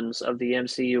written villains of the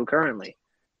MCU currently,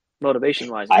 motivation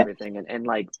wise and I everything, and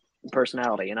like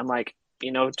personality. And I'm like,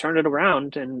 turn it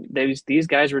around, and these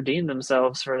guys redeem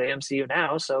themselves for the MCU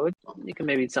now, so you can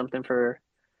maybe something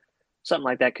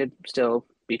like that could still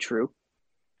be true.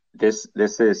 This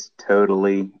is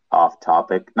totally off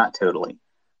topic. Not totally,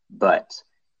 but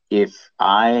if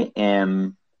I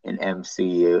am an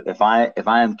MCU, if I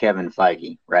am Kevin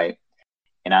Feige, right,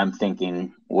 and I'm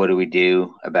thinking, what do we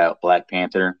do about Black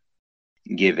Panther,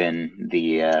 given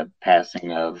the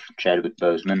passing of Chadwick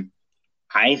Boseman?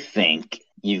 I think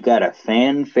you've got a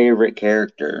fan favorite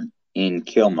character in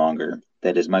Killmonger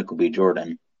that is Michael B.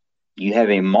 Jordan. You have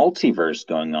a multiverse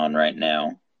going on right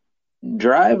now.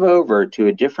 Drive over to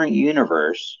a different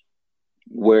universe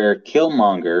where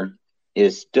Killmonger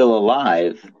is still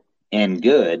alive and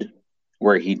good,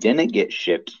 where he didn't get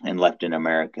shipped and left in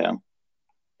America.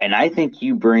 And I think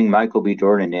you bring Michael B.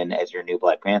 Jordan in as your new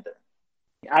Black Panther.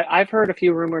 I've heard a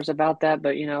few rumors about that,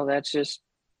 but that's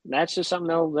just something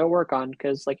they'll work on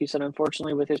because, like you said,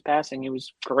 unfortunately, with his passing, he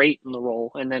was great in the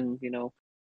role, and then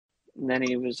and then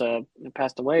he was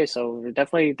passed away. So they're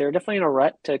definitely in a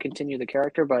rut to continue the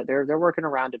character, but they're working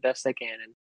around it best they can,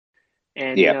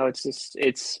 and Yeah.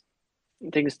 it's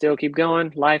things still keep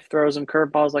going. Life throws them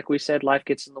curveballs, like we said. Life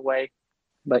gets in the way,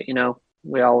 but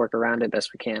we all work around it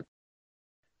best we can.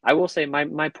 I will say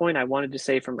my point I wanted to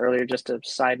say from earlier, just a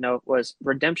side note, was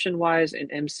redemption wise in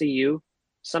MCU.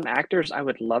 Some actors I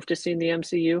would love to see in the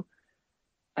MCU.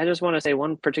 I just want to say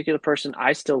one particular person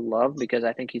I still love because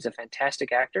I think he's a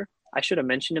fantastic actor. I should have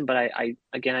mentioned him, but I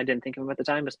again I didn't think of him at the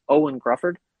time. Is Owen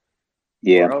Grufford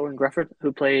Yeah. or Owen Grufford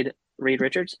who played Reed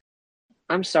Richards.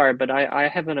 I'm sorry, but I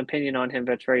have an opinion on him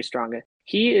that's very strong.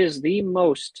 He is the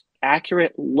most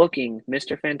accurate looking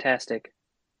Mr. Fantastic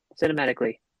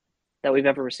cinematically that we've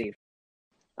ever received.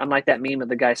 I'm like that meme of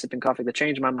the guy sipping coffee that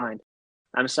changed my mind.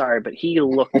 I'm sorry, but he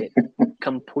looked it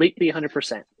completely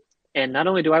 100%. And not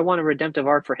only do I want a redemptive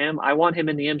arc for him, I want him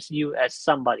in the MCU as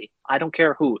somebody. I don't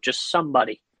care who, just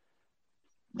somebody.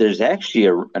 There's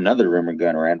actually another rumor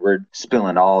going around. We're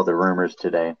spilling all the rumors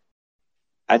today.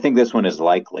 I think this one is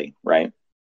likely, right?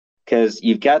 Because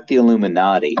you've got the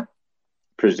Illuminati,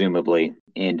 presumably,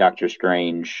 in Doctor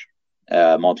Strange,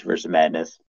 Multiverse of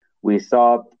Madness. We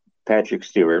saw Patrick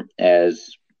Stewart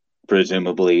as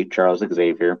presumably Charles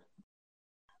Xavier.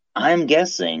 I'm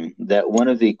guessing that one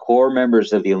of the core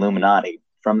members of the Illuminati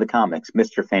from the comics,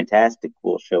 Mr. Fantastic,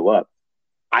 will show up.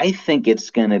 I think it's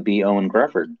going to be Owen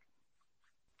Grufford.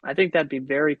 I think that'd be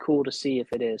very cool to see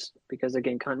if it is, because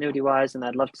again, continuity wise, and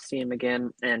I'd love to see him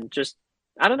again. And just,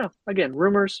 I don't know, again,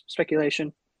 rumors,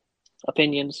 speculation,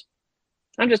 opinions.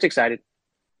 I'm just excited.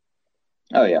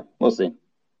 Oh, yeah, we'll see.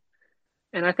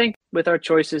 And I think with our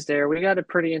choices there, we got a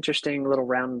pretty interesting little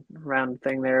round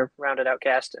thing there, rounded out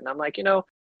cast. And I'm like,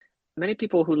 many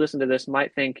people who listen to this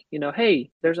might think,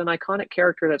 hey, there's an iconic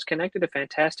character that's connected to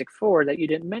Fantastic Four that you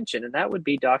didn't mention, and that would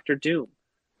be Doctor Doom.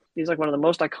 He's like one of the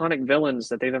most iconic villains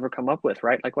that they've ever come up with,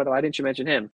 right? Like, why didn't you mention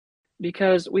him?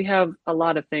 Because we have a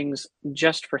lot of things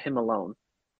just for him alone.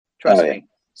 Trust me.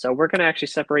 So we're going to actually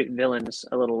separate villains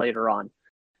a little later on,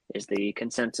 is the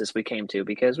consensus we came to,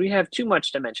 because we have too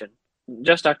much to mention.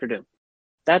 Just Doctor Doom.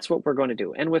 That's what we're going to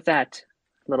do. And with that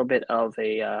little bit of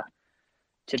a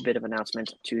tidbit of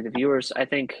announcement to the viewers, I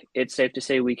think it's safe to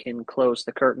say we can close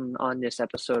the curtain on this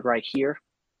episode right here.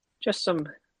 Just some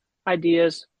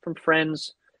ideas from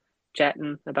friends,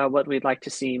 chatting about what we'd like to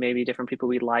see, maybe different people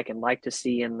we'd like and like to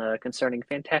see in the concerning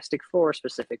Fantastic Four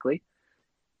specifically.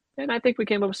 And I think we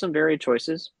came up with some varied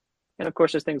choices. And of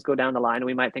course, as things go down the line,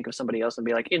 we might think of somebody else and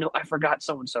be like, I forgot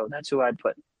so-and-so. That's who I'd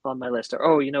put on my list.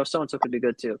 Or, so-and-so could be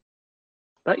good too.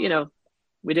 But,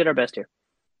 we did our best here.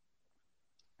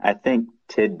 I think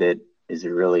tidbit is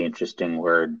a really interesting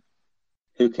word.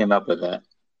 Who came up with that?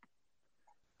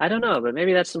 I don't know, but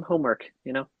maybe that's some homework,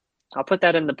 I'll put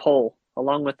that in the poll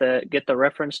along with get the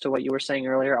reference to what you were saying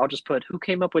earlier. I'll just put who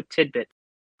came up with tidbit.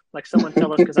 Like someone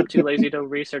tell us, because I'm too lazy to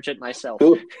research it myself.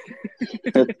 Who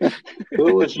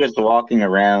was just walking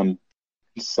around,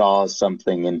 saw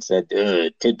something and said,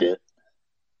 tidbit.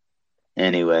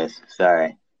 Anyways,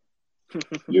 sorry.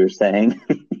 You were saying?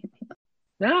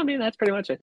 No, I mean, that's pretty much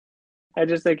it. I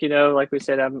just think, like we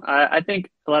said, I think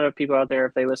a lot of people out there,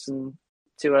 if they listen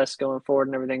to us going forward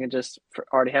and everything and just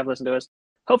already have listened to us,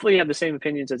 hopefully you have the same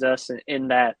opinions as us in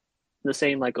that, the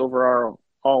same like overall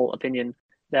opinion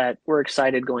that we're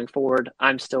excited going forward.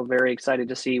 I'm still very excited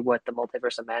to see what the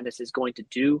Multiverse of Madness is going to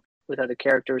do with other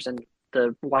characters and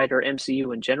the wider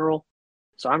MCU in general.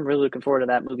 So I'm really looking forward to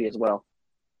that movie as well.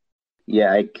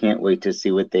 Yeah, I can't wait to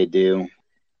see what they do.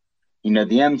 The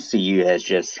MCU has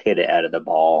just hit it out of the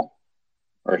ball.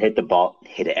 Or hit the ball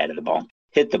out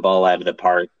of the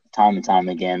park time and time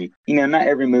again. Not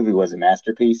every movie was a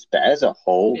masterpiece, but as a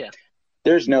whole,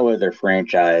 there's no other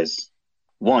franchise.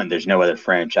 One, there's no other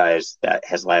franchise that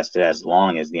has lasted as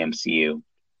long as the MCU,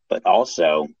 but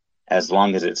also as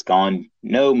long as it's gone.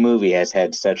 No movie has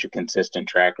had such a consistent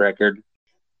track record.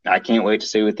 I can't wait to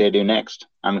see what they do next.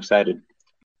 I'm excited.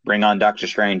 Bring on Doctor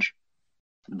Strange.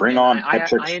 Bring And on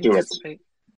Patrick I Stewart.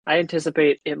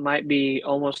 anticipate it might be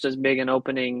almost as big an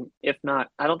opening, if not,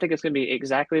 I don't think it's going to be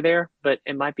exactly there, but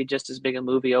it might be just as big a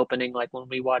movie opening like when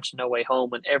we watched No Way Home,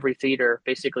 when every theater,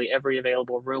 basically every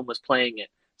available room was playing it.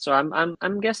 So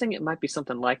I'm guessing it might be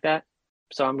something like that.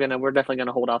 So we're definitely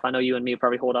gonna hold off. I know you and me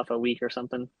probably hold off a week or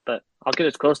something, but I'll get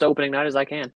as close to opening night as I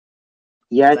can.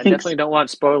 Yeah, I Because I think. definitely don't want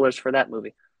spoilers for that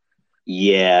movie.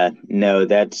 Yeah, no,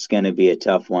 that's going to be a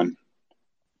tough one.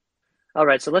 All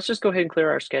right, so let's just go ahead and clear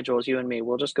our schedules, you and me.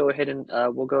 We'll just go ahead and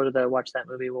we'll go to the watch that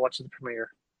movie. We'll watch the premiere.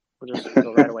 We'll just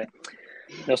go right away.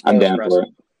 No I'm spoilers down for us. for it.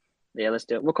 Yeah, let's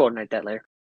do it. We'll coordinate that later.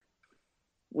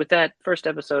 With that, first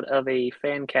episode of a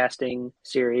fan casting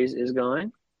series is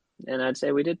going, and I'd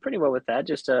say we did pretty well with that.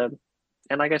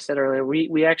 And like I said earlier,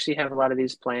 we actually have a lot of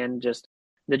these planned. Just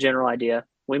the general idea.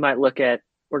 We're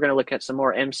going to look at some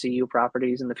more MCU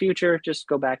properties in the future. Just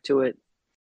go back to it.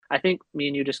 I think me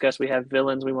and you discussed we have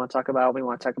villains we want to talk about. We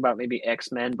want to talk about maybe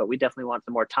X-Men, but we definitely want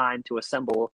some more time to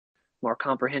assemble more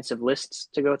comprehensive lists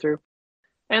to go through.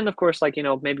 And of course,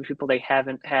 maybe people they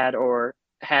haven't had or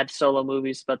had solo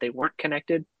movies, but they weren't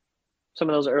connected. Some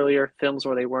of those earlier films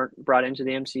where they weren't brought into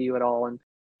the MCU at all,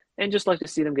 and just like to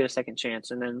see them get a second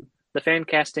chance. And then the fan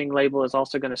casting label is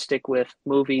also going to stick with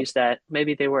movies that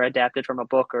maybe they were adapted from a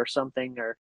book or something,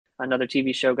 or another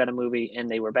TV show got a movie and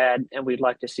they were bad, and we'd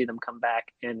like to see them come back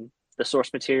and the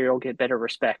source material get better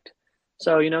respect.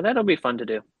 So, that'll be fun to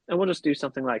do. And we'll just do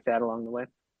something like that along the way.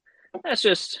 That's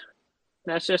just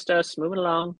us moving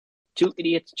along. Two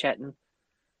idiots chatting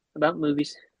about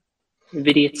movies.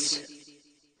 Vidiots.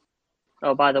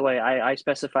 Oh, by the way, I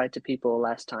specified to people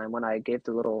last time when I gave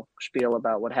the little spiel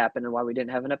about what happened and why we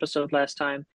didn't have an episode last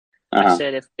time. I Uh-huh.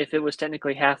 said if it was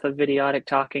technically half of Vidiotic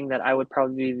talking, that I would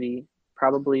probably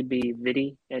be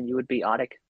Vidi and you would be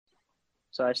Otic.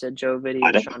 So I said Joe Vidi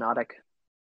and Idiotic. Sean Otic.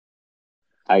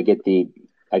 I get the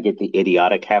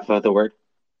idiotic half of the word.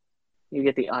 You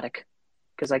get the Otic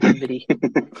because I get Vidi.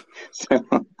 So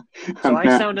So I'm I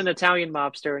not. sound an Italian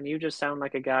mobster, and you just sound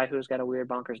like a guy who's got a weird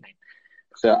bonkers name.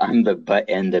 So I'm the butt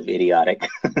end of idiotic.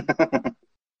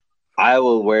 I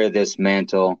will wear this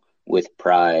mantle with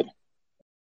pride.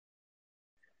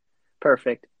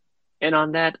 Perfect. And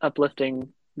on that uplifting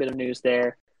bit of news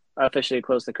there, I officially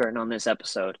close the curtain on this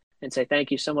episode and say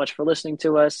thank you so much for listening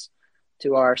to us,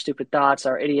 to our stupid thoughts,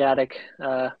 our idiotic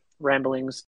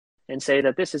ramblings, and say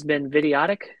that this has been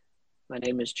Vidiotic. My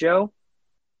name is Joe.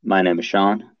 My name is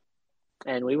Sean.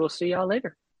 And we will see y'all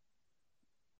later.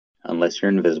 Unless you're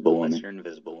invisible, woman.